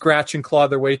scratch and claw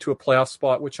their way to a playoff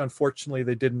spot, which unfortunately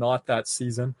they did not that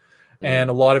season. And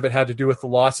a lot of it had to do with the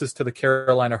losses to the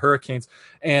Carolina Hurricanes.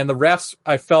 And the refs,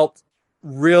 I felt,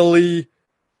 really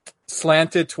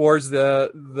slanted towards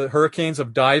the Hurricanes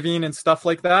of diving and stuff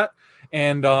like that.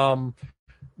 And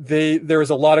there was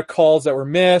a lot of calls that were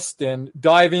missed and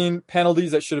diving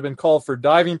penalties that should have been called for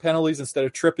diving penalties instead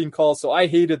of tripping calls. So I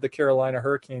hated the Carolina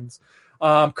Hurricanes.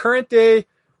 Current day,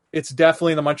 it's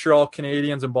definitely the Montreal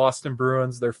Canadiens and Boston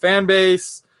Bruins. Their fan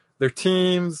base, their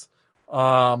teams.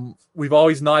 We've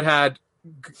always had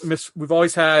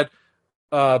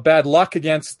bad luck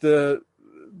against the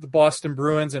Boston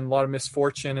Bruins and a lot of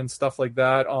misfortune and stuff like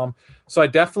that. So I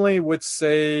definitely would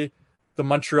say the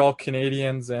Montreal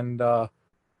Canadiens and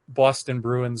Boston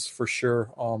Bruins for sure.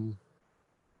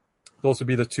 Those would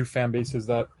be the 2 fan bases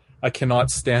that I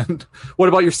cannot stand. What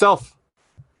about yourself?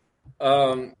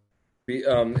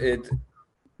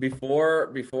 Before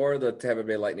the Tampa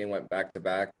Bay Lightning went back to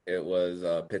back, it was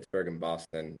Pittsburgh and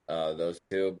Boston, those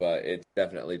 2, but it's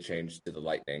definitely changed to the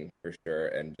Lightning for sure.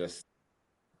 And just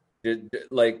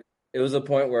like it was a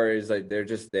point where it's like they're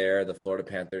just there. The Florida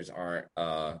Panthers aren't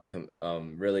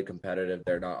really competitive.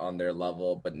 They're not on their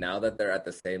level. But now that they're at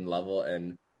the same level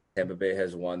and Tampa Bay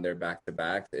has won their back to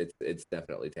back, it's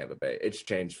definitely Tampa Bay. It's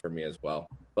changed for me as well,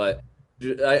 but.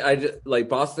 I just like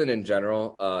Boston in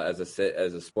general as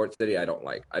a sports city. I don't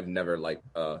like. I've never liked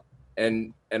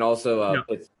and also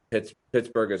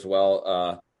Pittsburgh as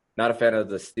well. Not a fan of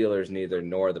the Steelers neither,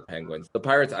 nor the Penguins. The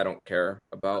Pirates I don't care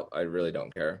about. I really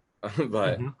don't care.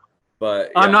 but yeah.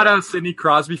 I'm not a Sidney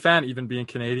Crosby fan, even being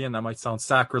Canadian. That might sound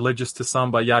sacrilegious to some,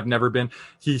 but yeah, I've never been.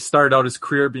 He started out his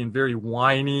career being very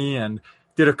whiny and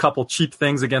did a couple cheap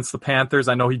things against the Panthers.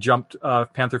 I know he jumped,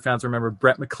 Panther fans remember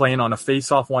Brett McLean on a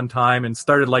face-off one time and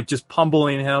started like just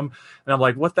pummeling him. And I'm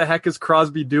like, what the heck is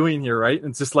Crosby doing here, right? And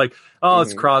it's just like,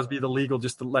 it's Crosby, the legal,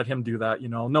 just to let him do that,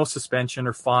 no suspension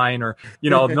or fine or,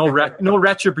 no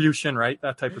retribution, right?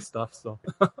 That type of stuff. So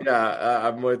yeah,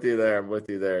 I'm with you there.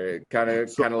 Kind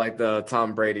of like the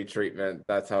Tom Brady treatment.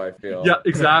 That's how I feel. Yeah,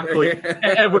 exactly.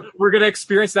 and we're going to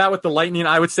experience that with the Lightning.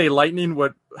 I would say Lightning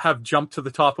would have jumped to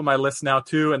the top of my list now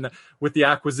too. And with the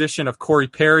acquisition of Corey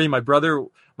Perry, my brother,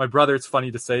 it's funny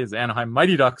to say, is Anaheim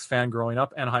Mighty Ducks fan growing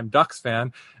up, Anaheim Ducks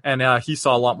fan. And he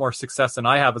saw a lot more success than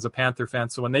I have as a Panther fan.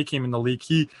 So when they came in the league,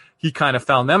 he kind of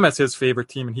found them as his favorite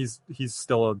team. And he's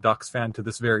still a Ducks fan to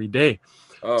this very day.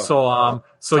 So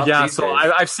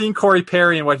I've seen Corey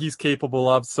Perry and what he's capable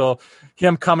of. So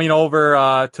him coming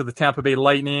over to the Tampa Bay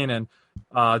Lightning and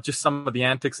just some of the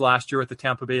antics last year with the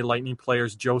Tampa Bay Lightning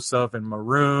players, Joseph and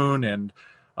Maroon and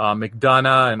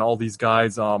McDonough and all these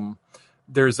guys.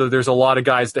 There's a lot of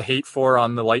guys to hate for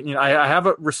on the Lightning. I have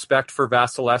a respect for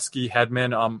Vasilevsky,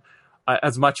 Hedman.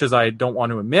 As much as I don't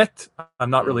want to admit, I'm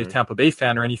not really a Tampa Bay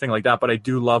fan or anything like that, but I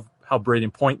do love how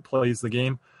Braden Point plays the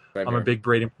game. I'm a big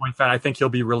Braden Point fan. I think he'll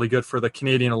be really good for the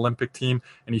Canadian Olympic team,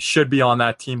 and he should be on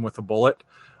that team with a bullet.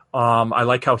 I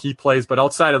like how he plays, but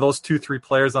outside of those 2-3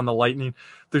 players on the Lightning,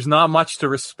 there's not much to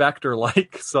respect or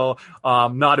like. So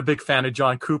not a big fan of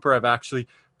John Cooper. I've actually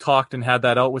talked and had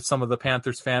that out with some of the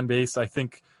Panthers fan base. I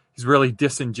think he's really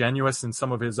disingenuous in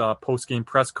some of his post-game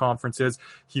press conferences.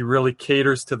 He really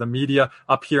caters to the media.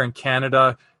 Up here in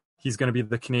Canada, he's going to be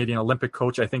the Canadian Olympic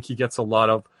coach. I think he gets a lot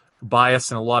of bias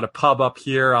and a lot of pub up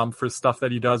here for stuff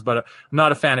that he does, but I'm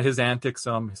not a fan of his antics,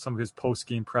 some of his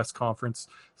post-game press conference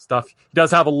stuff. He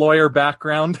does have a lawyer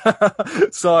background,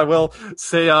 so I will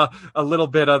say a little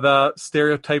bit of the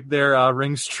stereotype there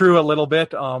rings true a little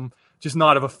bit. just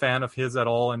not of a fan of his at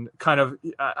all. And kind of,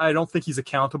 I don't think he's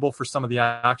accountable for some of the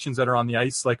actions that are on the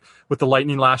ice, like with the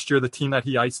Lightning last year, the team that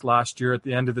he iced last year at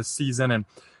the end of the season, and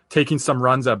taking some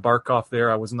runs at Barkov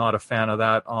there. I was not a fan of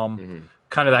that.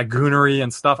 Kind of that goonery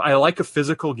and stuff. I like a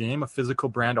physical game, a physical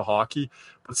brand of hockey,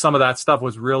 but some of that stuff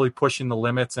was really pushing the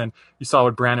limits. And you saw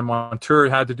what Brandon Montour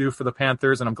had to do for the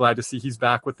Panthers, and I'm glad to see he's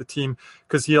back with the team,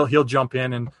 because he'll jump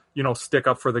in and, you know, stick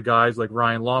up for the guys like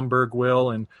Ryan Lomberg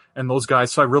will and those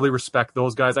guys. So I really respect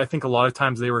those guys. I think a lot of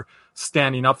times they were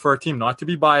standing up for our team, not to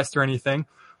be biased or anything,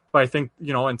 but I think,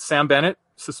 you know, and Sam Bennett,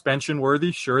 suspension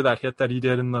worthy. Sure, that hit that he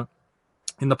did in the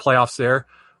playoffs there.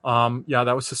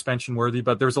 That was suspension worthy,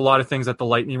 but there's a lot of things that the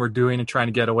Lightning were doing and trying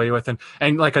to get away with.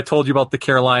 And like I told you about the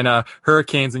Carolina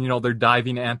Hurricanes and, you know, their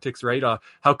diving antics, right?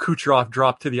 How Kucherov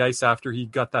dropped to the ice after he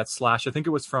got that slash. I think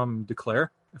it was from Duclair,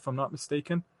 if I'm not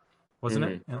mistaken. Wasn't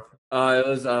it? Yeah. It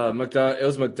was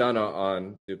McDonough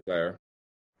on Duclair.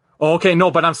 Oh, okay. No,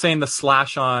 but I'm saying the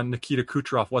slash on Nikita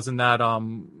Kucherov, wasn't that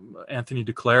Anthony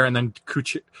Duclair? And then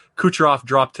Kucherov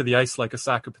dropped to the ice like a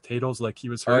sack of potatoes, like he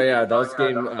was hurt. Oh, yeah. That was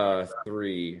game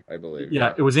 3, I believe.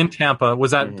 Yeah, it was in Tampa. Was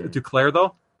that Duclair,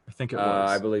 though? I think it was.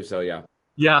 I believe so, yeah.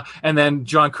 Yeah, and then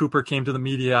John Cooper came to the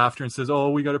media after and says, "Oh,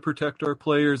 we got to protect our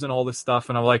players and all this stuff."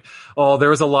 And I'm like, "Oh, there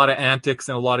was a lot of antics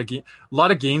and a lot of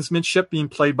gamesmanship being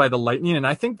played by the Lightning." And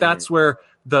I think that's where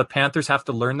the Panthers have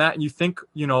to learn that. And you think,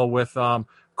 you know, with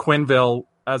Quenneville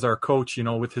as our coach, you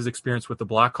know, with his experience with the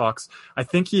Blackhawks, I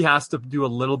think he has to do a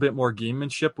little bit more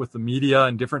gamemanship with the media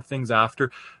and different things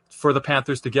after for the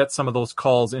Panthers to get some of those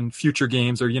calls in future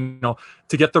games, or, you know,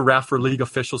 to get the ref or league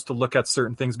officials to look at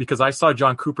certain things, because I saw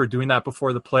John Cooper doing that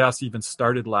before the playoffs even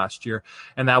started last year.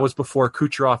 And that was before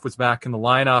Kucherov was back in the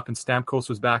lineup and Stamkos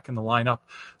was back in the lineup.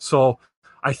 So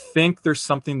I think there's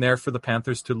something there for the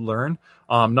Panthers to learn,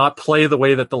 not play the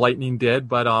way that the Lightning did,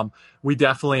 but we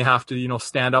definitely have to, you know,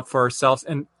 stand up for ourselves.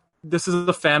 And this is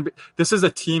a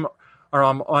team,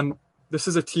 Armando,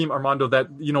 that,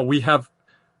 you know, we have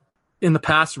in the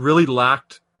past really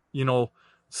lacked, you know,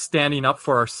 standing up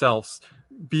for ourselves,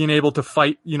 being able to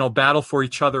fight, you know, battle for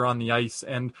each other on the ice.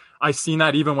 And I seen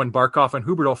that even when Barkov and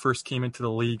Huberdeau first came into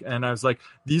the league. And I was like,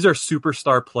 these are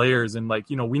superstar players. And, like,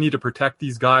 you know, we need to protect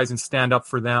these guys and stand up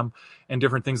for them and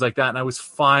different things like that. And I was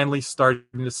finally starting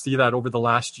to see that over the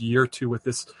last year or two with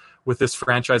this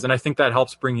franchise. And I think that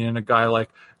helps bring in a guy like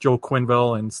Joe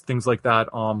Quenneville and things like that.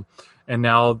 And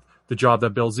now the job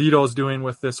that Bill Zito is doing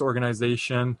with this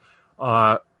organization,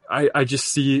 I just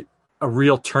see a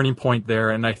real turning point there.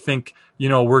 And I think, you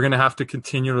know, we're going to have to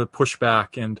continue to push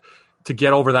back and to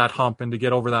get over that hump and to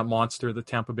get over that monster, the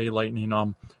Tampa Bay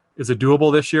Lightning. Is it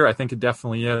doable this year? I think it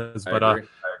definitely is. But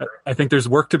I think there's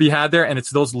work to be had there, and it's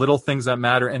those little things that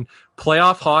matter. And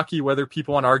playoff hockey, whether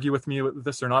people want to argue with me with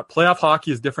this or not, playoff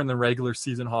hockey is different than regular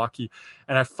season hockey.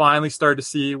 And I finally started to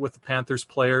see with the Panthers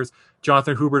players,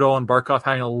 Jonathan Huberdeau and Barkov,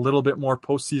 having a little bit more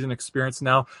postseason experience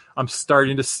now. I'm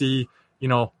starting to see, you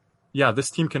know, yeah, this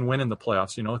team can win in the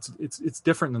playoffs. You know, it's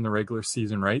different than the regular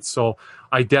season, right? So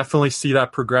I definitely see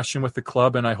that progression with the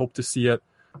club, and I hope to see it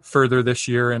further this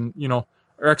year. And, you know,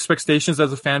 our expectations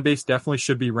as a fan base definitely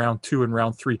should be round 2 and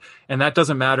round 3. And that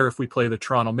doesn't matter if we play the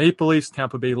Toronto Maple Leafs,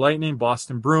 Tampa Bay Lightning,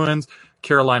 Boston Bruins,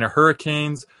 Carolina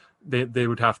Hurricanes. They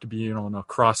would have to be, you know, in a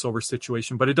crossover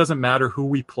situation. But it doesn't matter who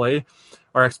we play.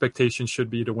 Our expectation should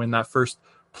be to win that first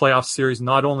playoff series,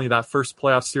 not only that first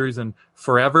playoff series and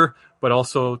forever, but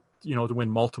also, you know, to win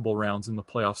multiple rounds in the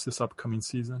playoffs this upcoming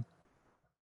season.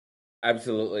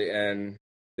 Absolutely. And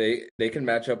they can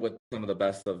match up with some of the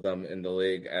best of them in the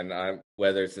league, and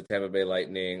whether it's the Tampa Bay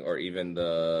Lightning or even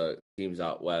the teams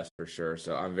out west, for sure.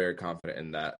 So I'm very confident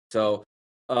in that. So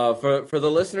for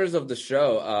the listeners of the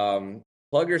show,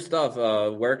 plug your stuff.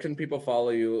 Where can people follow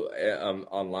you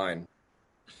online?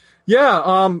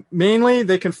 Yeah, mainly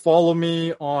they can follow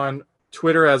me on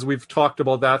Twitter, as we've talked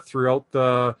about that throughout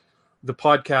the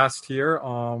podcast here.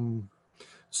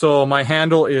 So my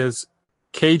handle is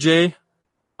KJ_loops,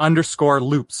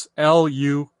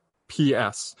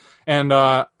 LUPS, and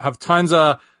have tons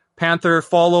of Panther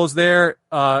follows there.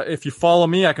 If you follow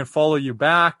me, I can follow you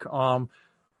back.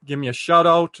 Give me a shout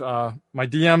out. My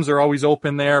DMs are always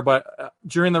open there, but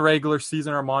during the regular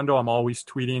season, Armando, I'm always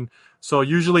tweeting. So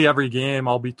usually every game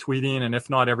I'll be tweeting, and if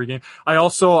not every game, I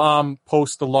also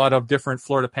post a lot of different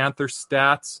Florida Panthers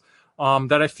stats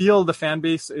that I feel the fan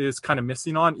base is kind of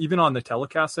missing on, even on the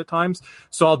telecast at times.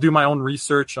 So I'll do my own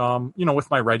research, you know, with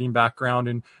my writing background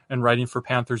and writing for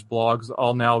Panthers blogs.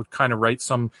 I'll now kind of write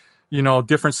some, you know,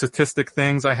 different statistic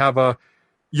things. I have a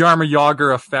Jaromir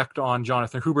Jagr effect on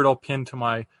Jonathan Huberdeau pinned to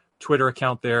my Twitter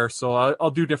account there. So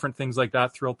I'll do different things like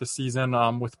that throughout the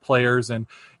season with players. And,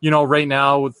 right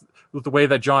now with the way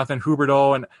that Jonathan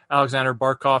Huberdeau and Alexander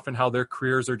Barkov and how their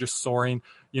careers are just soaring,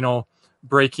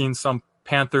 breaking some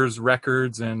Panthers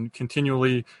records and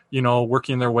continually,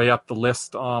 working their way up the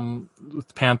list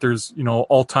with Panthers,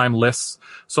 all-time lists.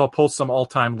 So I'll post some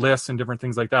all-time lists and different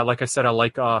things like that. Like I said, I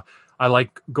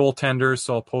like goaltenders,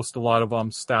 so I'll post a lot of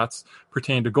stats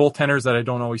pertaining to goaltenders that I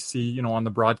don't always see, on the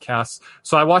broadcast.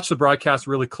 So I watch the broadcast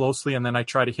really closely, and then I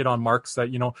try to hit on marks that,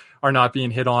 are not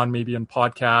being hit on maybe in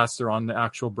podcasts or on the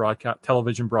actual broadcast,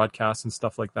 television broadcasts and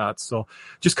stuff like that. So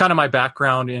just kind of my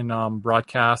background in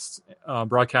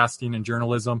broadcasting and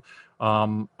journalism.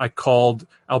 I called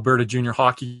Alberta junior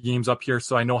hockey games up here,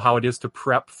 so I know how it is to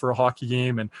prep for a hockey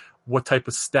game and what type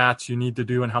of stats you need to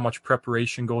do and how much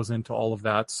preparation goes into all of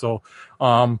that. So,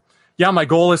 my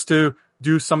goal is to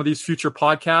do some of these future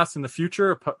podcasts in the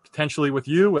future, potentially with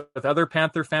you, with other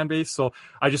Panther fan base. So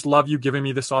I just love you giving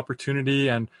me this opportunity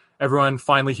and everyone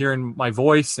finally hearing my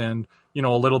voice and, a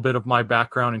little bit of my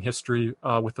background and history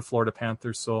with the Florida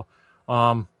Panthers. So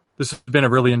this has been a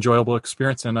really enjoyable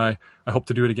experience, and I hope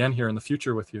to do it again here in the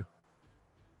future with you.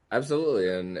 Absolutely,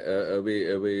 and it'll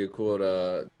be cool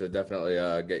to definitely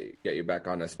get you back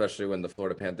on, especially when the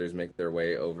Florida Panthers make their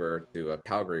way over to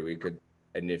Calgary.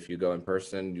 And if you go in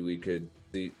person, we could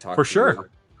talk for sure you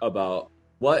about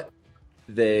what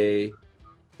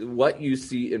you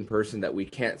see in person that we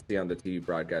can't see on the TV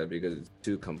broadcast, because it's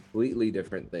two completely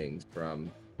different things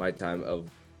from my time of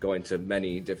going to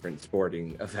many different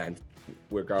sporting events,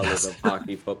 regardless of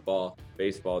hockey, football,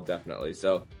 baseball, definitely.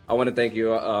 So I want to thank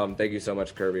you. Thank you so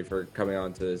much, Kirby, for coming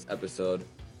on to this episode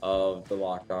of the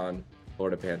Locked On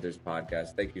Florida Panthers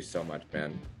podcast. Thank you so much,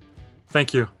 man.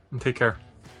 Thank you, and take care.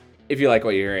 If you like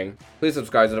what you're hearing, please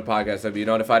subscribe to the podcast so you'll be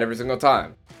notified every single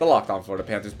time the Locked On Florida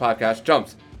Panthers podcast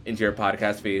jumps into your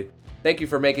podcast feed. Thank you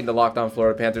for making the Locked On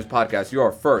Florida Panthers podcast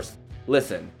your first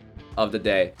listen of the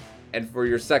day. And for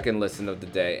your second listen of the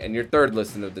day and your third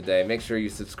listen of the day, make sure you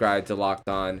subscribe to Locked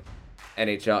On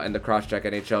NHL and the Crosscheck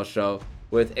NHL show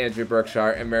with Andrew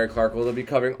Berkshire and Mary Clark. Will be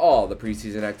covering all the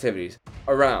preseason activities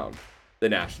around the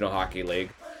National Hockey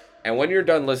League. And when you're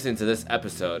done listening to this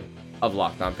episode of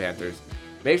Locked On Panthers,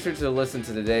 make sure to listen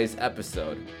to today's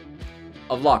episode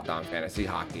of Locked On Fantasy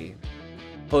Hockey.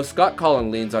 Host Scott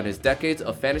Collin leans on his decades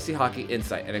of fantasy hockey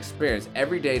insight and experience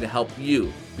every day to help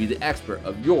you be the expert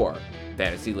of your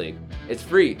fantasy league. It's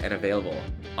free and available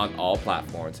on all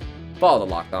platforms. Follow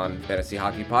the Locked On Fantasy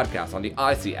Hockey podcast on the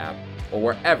Odyssey app or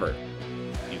wherever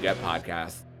you get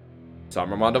podcasts. So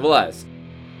I'm Armando Velez,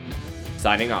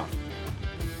 signing off.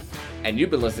 And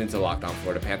you've been listening to the Locked On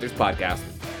Florida Panthers podcast,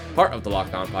 part of the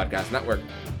Locked On Podcast Network,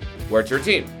 where it's your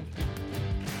team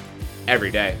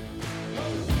every day.